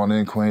going on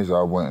in Queens,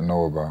 I wouldn't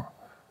know about.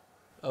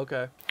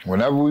 Okay.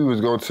 Whenever we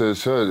was go to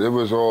his hood, it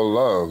was all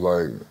love.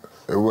 Like,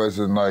 it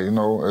wasn't like, it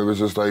was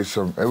just like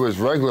it was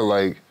regular,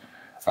 like,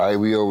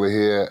 we over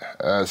here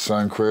at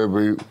Sun Crib,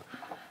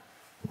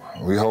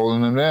 we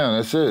holding him down,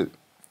 that's it.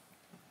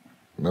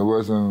 It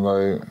wasn't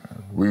like,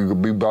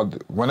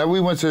 whenever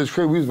we went to his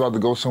crib, we was about to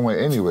go somewhere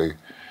anyway.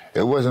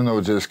 It wasn't no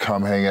just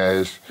come hang at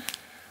his,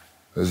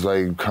 it's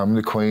like come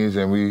to Queens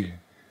and we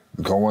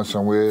going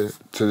somewhere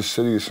to the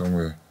city or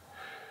somewhere.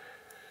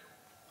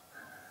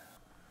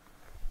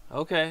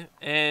 Okay,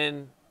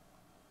 and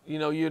you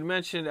had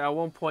mentioned at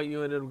one point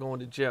you ended up going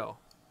to jail.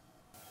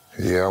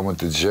 Yeah, I went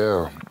to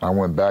jail. I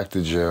went back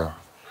to jail.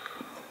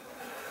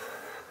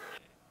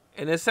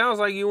 And it sounds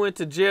like you went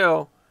to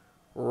jail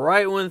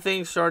right when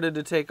things started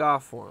to take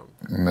off for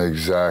him.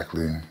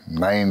 Exactly.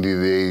 90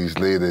 days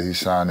later, he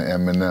signed to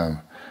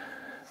Eminem.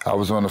 I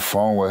was on the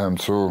phone with him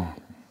too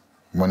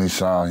when he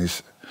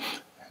signed.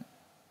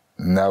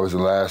 And that was the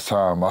last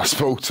time I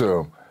spoke to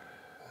him.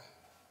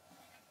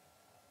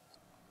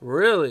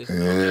 Really?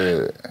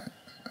 Yeah.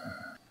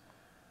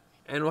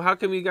 And how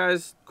come you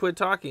guys quit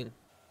talking?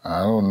 I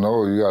don't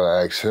know. You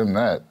gotta ask him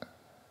that.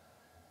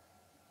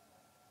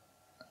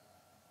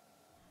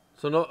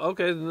 So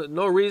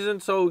no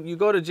reason. So you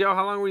go to jail.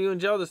 How long were you in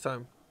jail this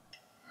time?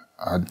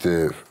 I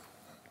did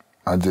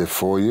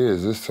 4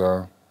 years this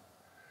time.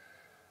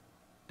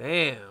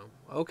 Damn.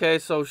 Okay,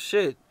 so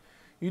shit.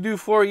 You do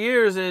 4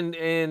 years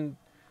and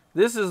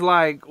this is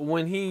like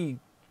when he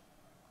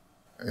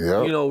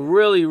Yep.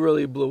 really,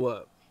 really blew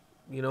up.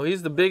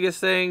 He's the biggest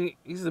thing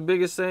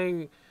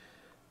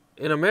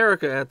in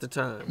America at the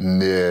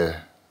time.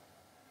 Yeah.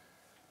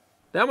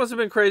 That must have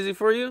been crazy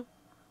for you.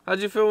 How'd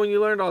you feel when you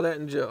learned all that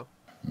in jail?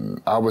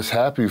 I was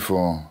happy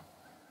for him.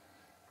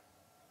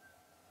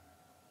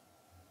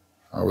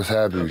 I was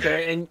happy.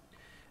 Okay, and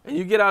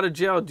you get out of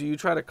jail, do you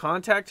try to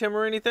contact him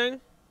or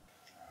anything?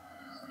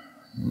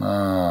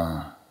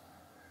 Nah.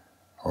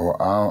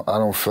 I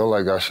don't feel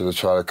like I should have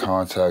tried to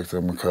contact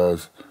him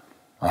because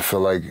I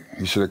feel like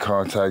he should have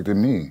contacted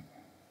me.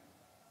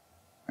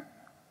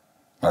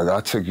 Like,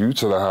 I took you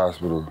to the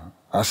hospital.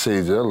 I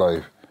saved your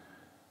life.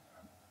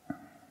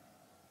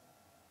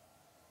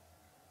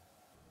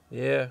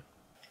 Yeah.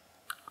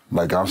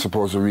 Like, I'm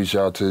supposed to reach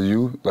out to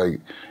you. Like,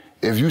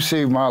 if you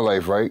saved my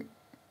life, right?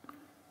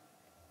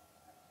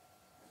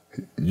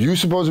 You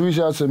supposed to reach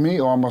out to me,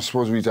 or am I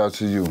supposed to reach out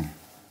to you?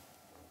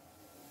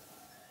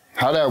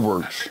 How that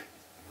works?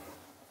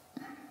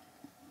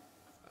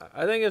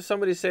 I think if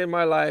somebody saved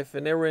my life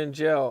and they were in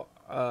jail,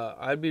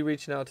 I'd be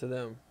reaching out to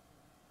them.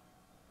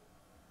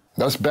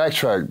 Let's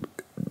backtrack.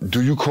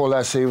 Do you call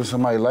that saving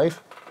somebody's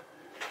life?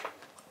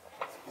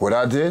 What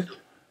I did?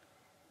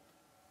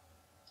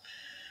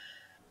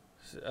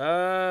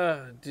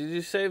 Did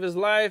you save his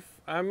life?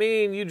 I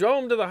mean, you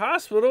drove him to the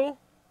hospital.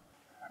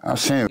 I'm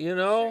saying,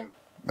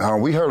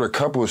 we heard a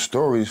couple of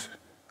stories.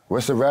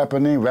 What's the rapper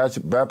name?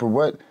 Rapper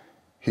what?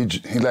 He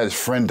let his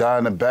friend die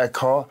in the back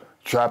car,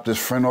 dropped his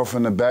friend off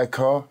in the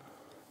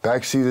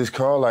back seat of his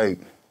car. Like,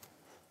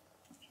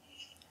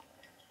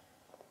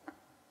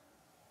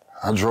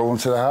 I drove him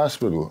to the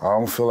hospital. I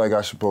don't feel like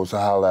I'm supposed to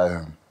holler at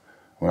him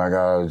when I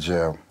got out of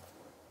jail.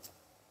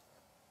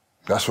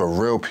 That's what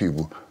real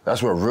people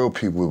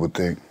would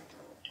think.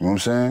 You know what I'm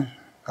saying?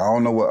 I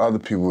don't know what other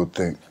people would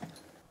think.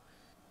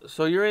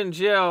 So you're in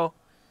jail,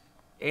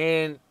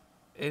 and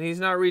he's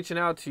not reaching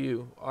out to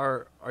you.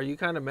 Are you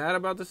kind of mad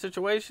about the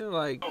situation?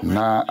 Like,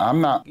 nah, I'm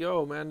not.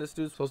 Yo, man, this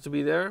dude's supposed to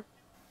be there.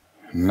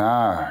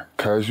 Nah,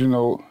 cause you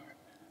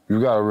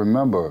gotta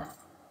remember,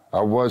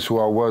 I was who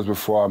I was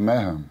before I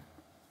met him.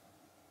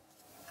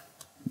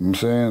 You know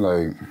what I'm saying?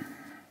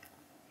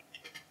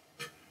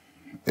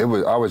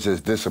 Like, I was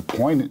just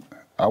disappointed.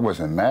 I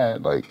wasn't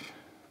mad, like.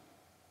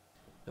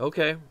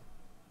 Okay.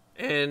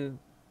 And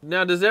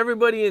now, does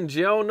everybody in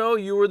jail know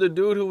you were the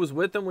dude who was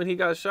with him when he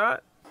got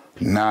shot?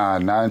 Nah,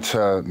 not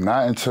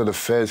until the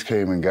feds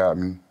came and got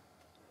me.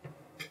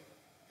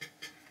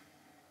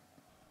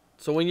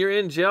 So when you're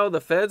in jail,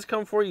 the feds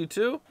come for you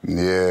too?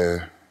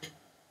 Yeah.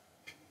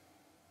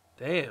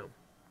 Damn.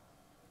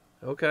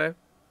 Okay.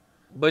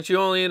 But you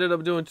only ended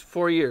up doing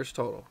 4 years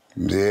total.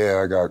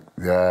 Yeah,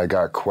 I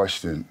got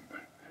questioned.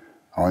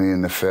 Only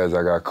in the feds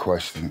I got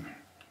questioned.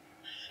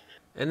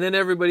 And then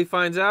everybody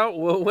finds out?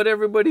 Well, what'd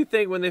everybody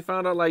think when they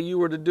found out like you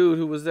were the dude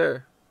who was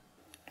there?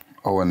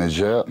 Oh, in the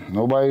jail?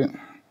 Nobody?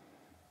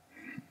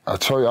 I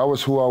told you, I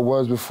was who I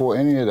was before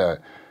any of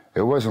that.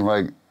 It wasn't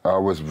like I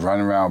was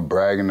running around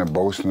bragging and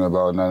boasting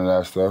about none of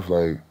that stuff.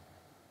 Like,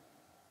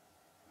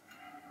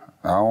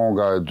 I don't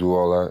gotta do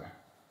all that.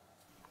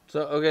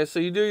 So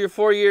you do your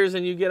 4 years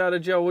and you get out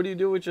of jail. What do you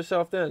do with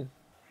yourself then?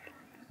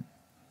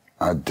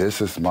 I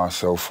distance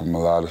myself from a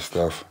lot of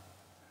stuff.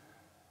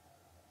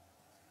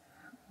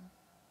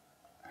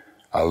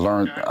 I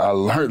learned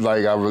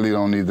like I really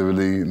don't need to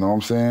really, you know what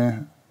I'm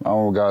saying? I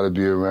don't gotta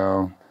be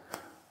around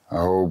a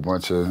whole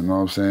bunch of, you know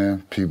what I'm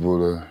saying, people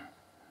to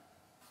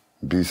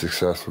be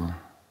successful.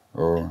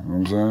 Or, you know what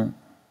I'm saying?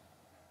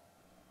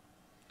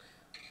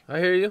 I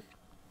hear you.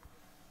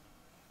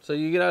 So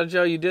you get out of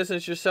jail, you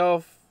distance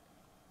yourself.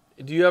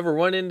 Do you ever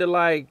run into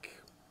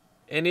like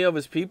any of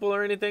his people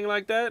or anything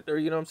like that? Or,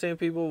 you know what I'm saying,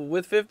 people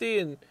with 50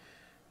 and,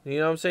 you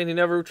know what I'm saying, he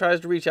never tries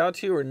to reach out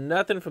to you or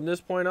nothing from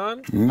this point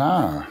on?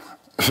 Nah.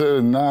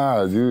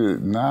 Nah,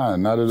 dude. Nah,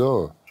 not at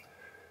all.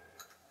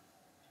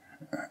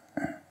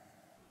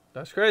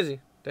 That's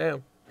crazy.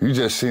 Damn. You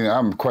just seen it.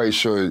 I'm quite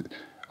sure.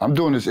 I'm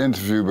doing this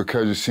interview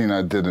because you seen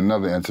I did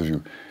another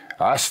interview.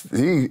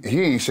 He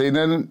ain't say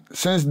nothing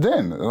since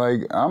then.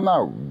 Like, I'm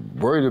not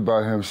worried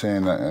about him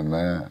saying nothing,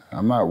 man.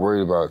 I'm not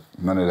worried about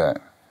none of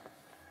that.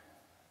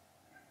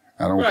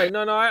 I don't. Right.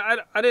 No.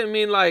 I didn't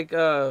mean like,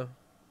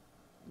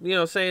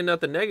 saying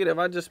nothing negative.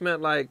 I just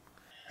meant like.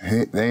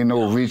 There ain't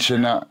no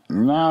reaching out.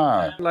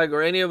 Nah. Like,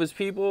 or any of his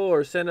people,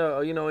 or send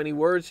any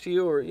words to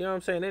you, or, you know what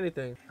I'm saying,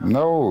 anything?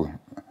 No.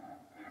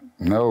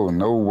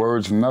 No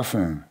words,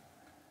 nothing.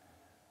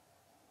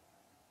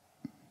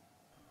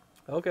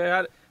 Okay,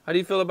 how do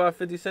you feel about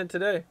 50 Cent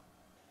today?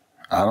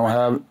 I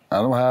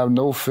don't have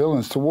no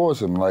feelings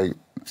towards him. Like,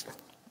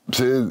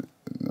 shit,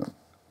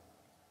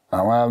 I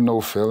don't have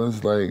no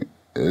feelings. Like,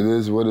 it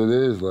is what it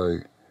is.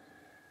 Like,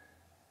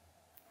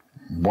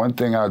 one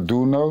thing I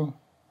do know,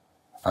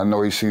 I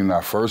know he seen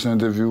that first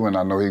interview, and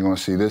I know he gonna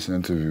see this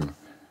interview.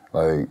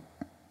 Like,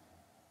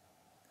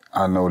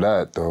 I know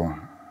that though.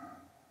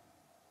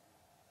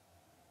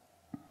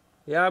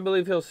 Yeah, I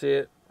believe he'll see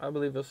it. I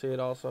believe he'll see it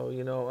also.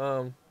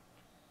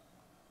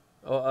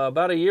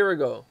 About a year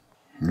ago,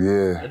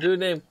 Yeah. a dude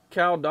named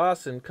Cal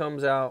Dawson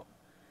comes out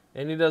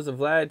and he does a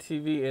Vlad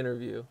TV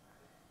interview.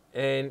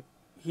 And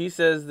he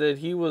says that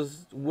he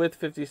was with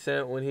 50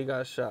 Cent when he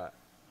got shot.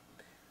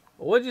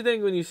 What'd you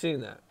think when you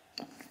seen that?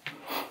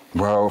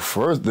 Well,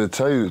 first, to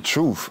tell you the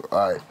truth,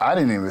 I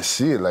didn't even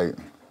see it. Like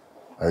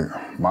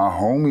my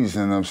homies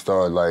and them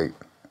started, like,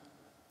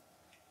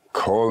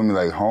 calling me,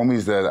 like,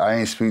 homies that I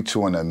ain't speak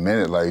to in a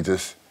minute, like,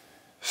 just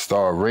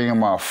start ringing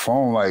my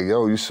phone, like,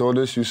 yo, you saw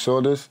this? You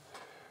saw this?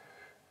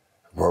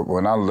 But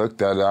when I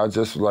looked at it, I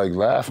just, like,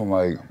 laughed. I'm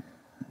like,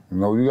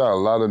 you got a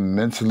lot of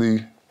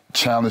mentally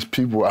challenged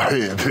people out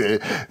here,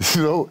 man.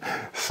 So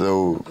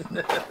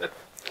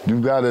you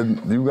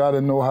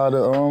gotta know how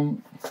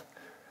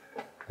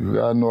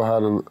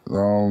to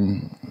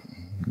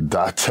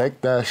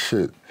detect that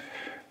shit.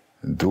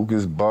 Duke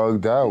is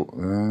bugged out,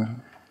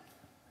 man.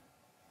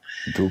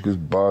 Duke is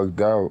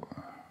bugged out.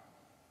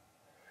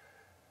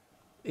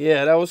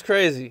 Yeah, that was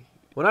crazy.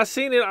 When I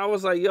seen it, I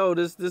was like, yo,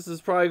 this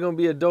is probably gonna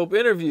be a dope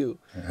interview.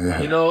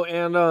 Yeah.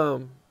 And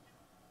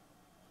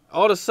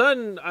all of a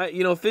sudden,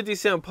 50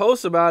 Cent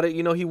posts about it,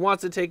 he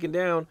wants it taken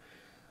down,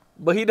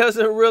 but he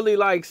doesn't really,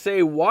 like,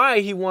 say why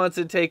he wants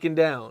it taken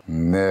down.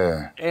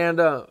 Yeah. And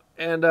all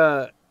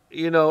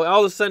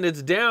of a sudden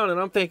it's down, and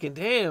I'm thinking,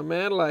 damn,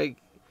 man, like,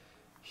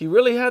 he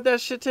really had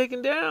that shit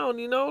taken down,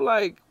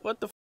 like, what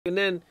the f? And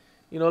then,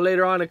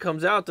 later on it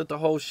comes out that the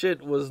whole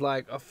shit was,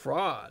 like, a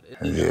fraud.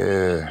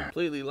 Yeah.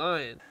 Completely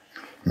lying.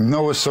 You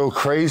know what's so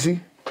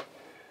crazy?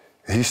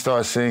 He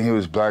started saying he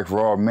was Black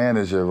Rob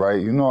manager,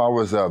 right? I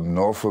was up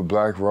north with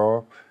Black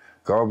Rob.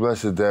 God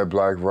bless his dad,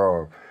 Black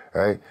Rob,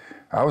 right?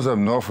 I was up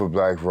north with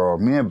Black Rob.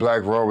 Me and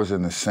Black Rob was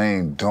in the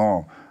same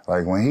dorm.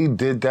 Like, when he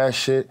did that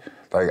shit,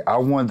 like, I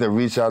wanted to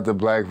reach out to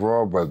Black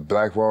Rob, but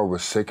Black Rob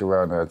was sick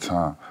around that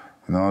time.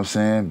 You know what I'm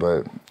saying?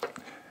 But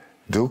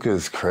Duke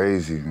is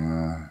crazy,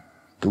 man.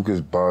 Duke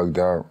is bugged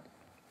out.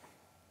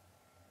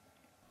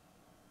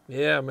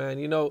 Yeah, man.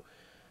 Even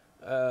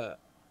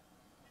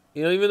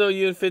though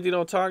you and 50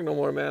 don't talk no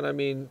more, man, I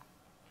mean,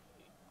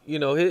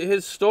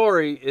 his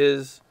story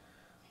is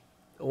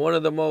one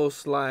of the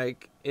most,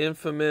 like,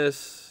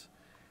 infamous,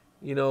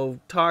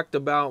 talked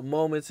about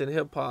moments in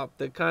hip-hop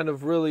that kind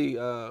of really,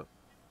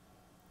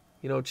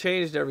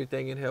 changed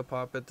everything in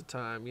hip-hop at the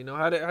time.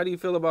 How do you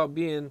feel about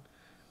being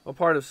a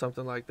part of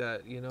something like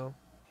that,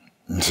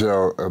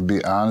 So, I'll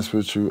be honest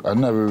with you, I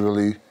never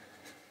really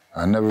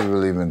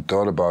even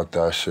thought about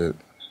that shit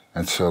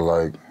until,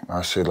 like,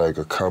 I say, like,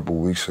 a couple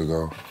weeks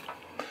ago.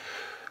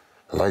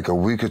 Like a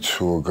week or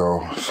two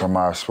ago,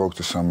 I spoke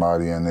to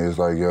somebody and they was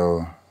like,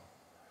 yo,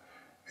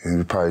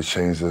 you probably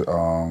changed the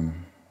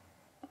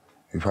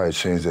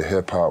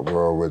hip hop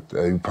world with,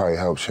 you probably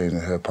helped change the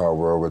hip hop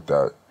world with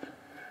that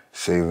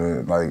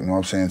saving, like, you know what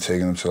I'm saying,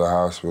 taking him to the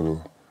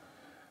hospital.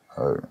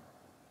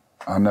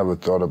 I never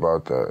thought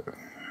about that.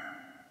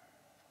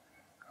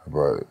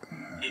 But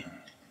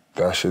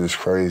that shit is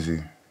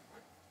crazy.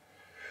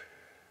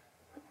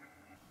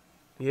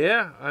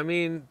 Yeah, I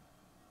mean,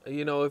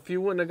 if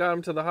you wouldn't have got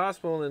him to the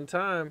hospital in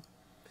time,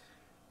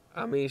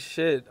 I mean,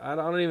 shit, I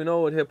don't even know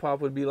what hip-hop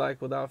would be like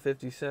without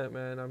 50 Cent,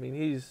 man. I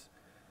mean,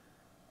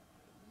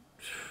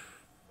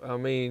 I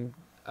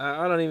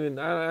can't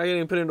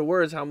even put into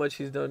words how much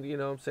he's done, what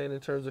I'm saying,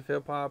 in terms of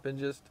hip-hop and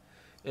just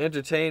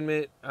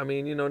entertainment. I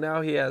mean,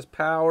 now he has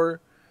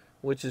power,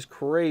 which is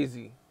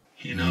crazy.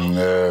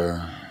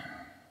 Yeah.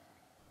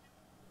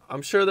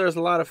 I'm sure there's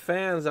a lot of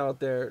fans out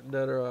there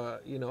that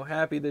are,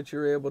 happy that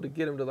you're able to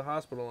get him to the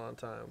hospital on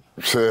time.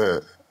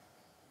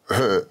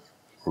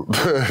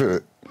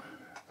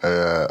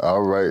 Yeah,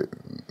 all right.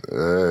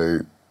 Hey,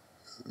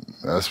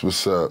 that's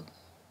what's up.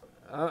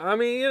 I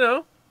mean,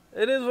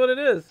 it is what it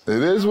is.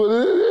 It is what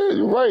it is.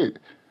 You're right.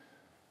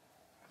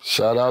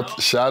 Shout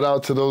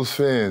out to those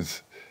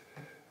fans.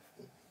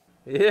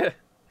 Yeah,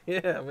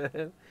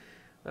 man.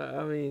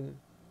 I mean,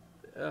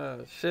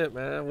 shit,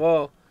 man.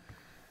 Well,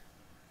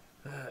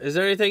 is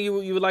there anything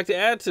you would like to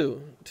add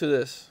to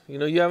this?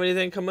 You have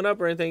anything coming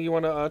up or anything you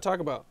want to talk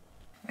about?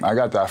 I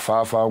got that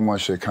 551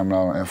 shit coming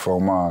out on Info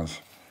Mons.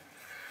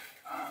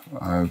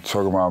 I'm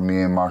talking about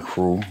me and my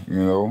crew,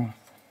 the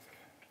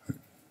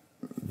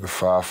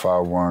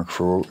 551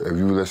 crew. If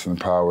you listen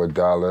to Power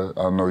Dollar,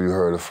 I know you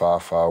heard of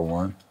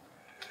 551.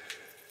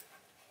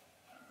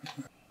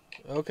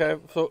 Okay,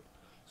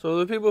 So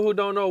the people who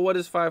don't know, what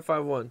is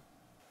 551?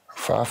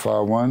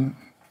 551.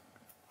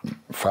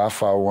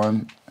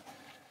 551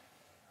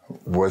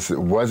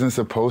 wasn't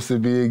supposed to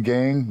be a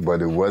gang,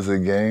 but it was a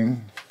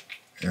gang,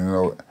 you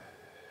know.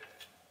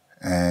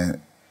 And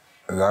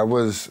that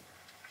was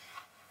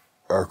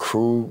a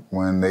crew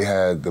when they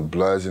had the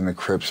Bloods and the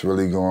Crips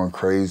really going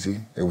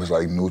crazy. It was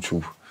like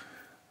neutral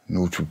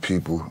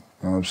people, you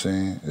know what I'm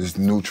saying? It's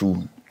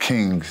neutral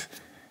kings.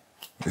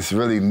 It's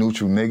really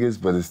neutral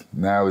niggas, but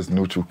now it's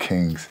neutral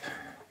kings,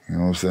 you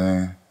know what I'm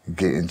saying?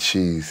 Getting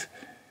cheese.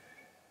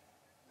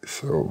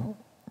 So,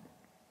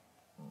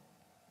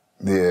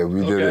 yeah,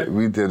 we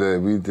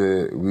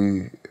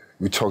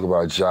talk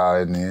about Ja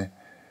in there.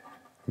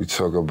 We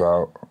talk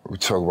about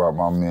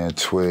my man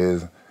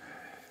Twiz.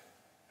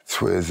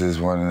 Twiz is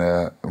one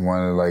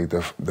of like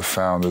the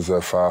founders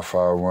of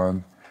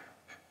 551.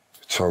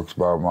 Talks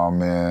about my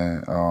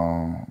man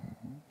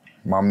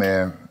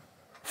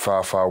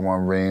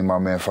 551 Reem, my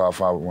man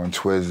 551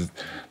 Twiz.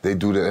 They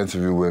do the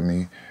interview with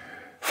me.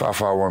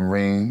 551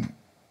 Reem.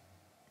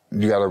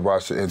 You gotta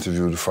watch the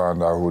interview to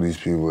find out who these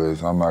people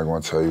is. I'm not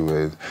gonna tell you who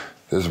it is.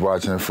 Just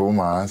watching Full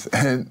Minds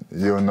and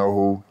you'll know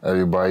who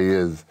everybody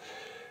is.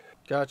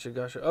 Gotcha.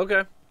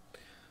 Okay.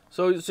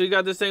 So you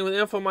got this thing with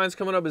Info Minds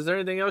coming up. Is there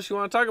anything else you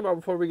want to talk about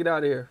before we get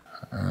out of here?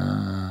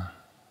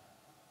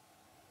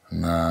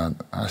 Nah,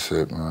 that's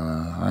it,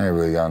 man. I ain't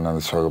really got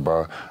nothing to talk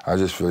about. I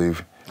just really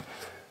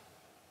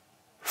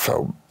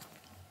felt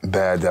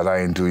bad that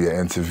I didn't do your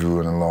interview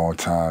in a long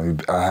time.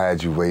 I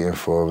had you waiting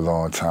for a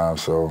long time,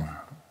 so...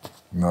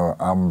 No,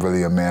 I'm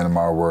really a man of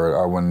my word.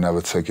 I would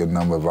never take your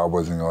number if I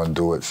wasn't gonna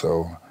do it,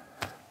 so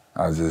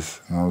I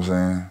just, you know what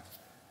I'm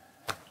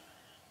saying?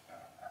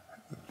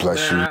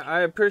 Bless man, you.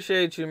 I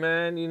appreciate you,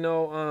 man.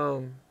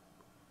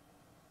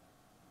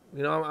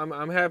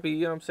 I'm happy,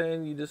 you know what I'm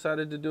saying, you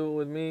decided to do it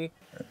with me.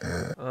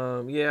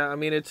 Yeah, I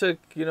mean, it took,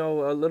 a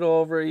little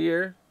over a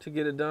year to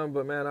get it done,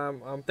 but man,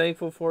 I'm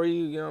thankful for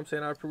you, you know what I'm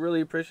saying? I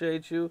really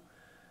appreciate you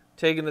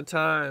taking the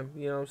time,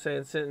 you know what I'm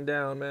saying, sitting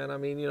down, man. I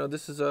mean,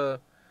 this is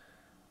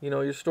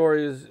your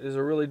story is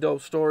a really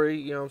dope story,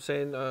 you know what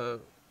I'm saying?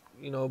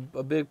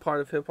 A big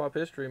part of hip-hop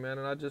history, man,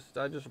 and I just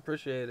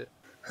appreciate it.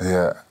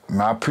 Yeah,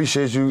 man, I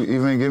appreciate you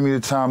even giving me the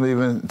time to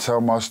even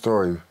tell my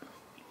story.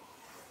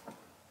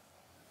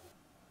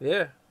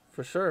 Yeah,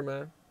 for sure,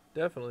 man.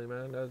 Definitely,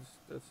 man.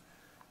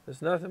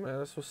 That's nothing, man.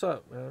 That's what's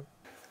up, man.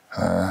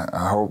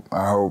 I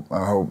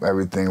hope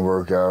everything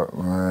work out,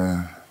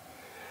 man.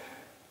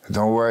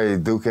 Don't worry,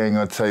 Duke ain't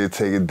gonna tell you to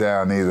take it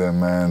down either,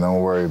 man.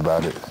 Don't worry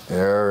about it. You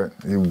heard?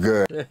 You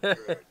good.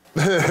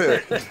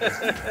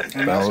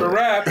 And that's a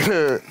wrap.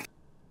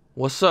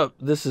 What's up?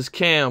 This is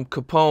Cam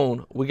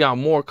Capone. We got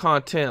more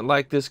content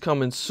like this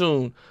coming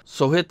soon.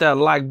 So hit that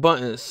like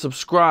button,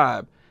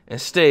 subscribe,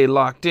 and stay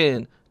locked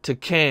in to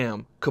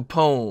Cam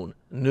Capone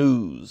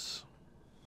News.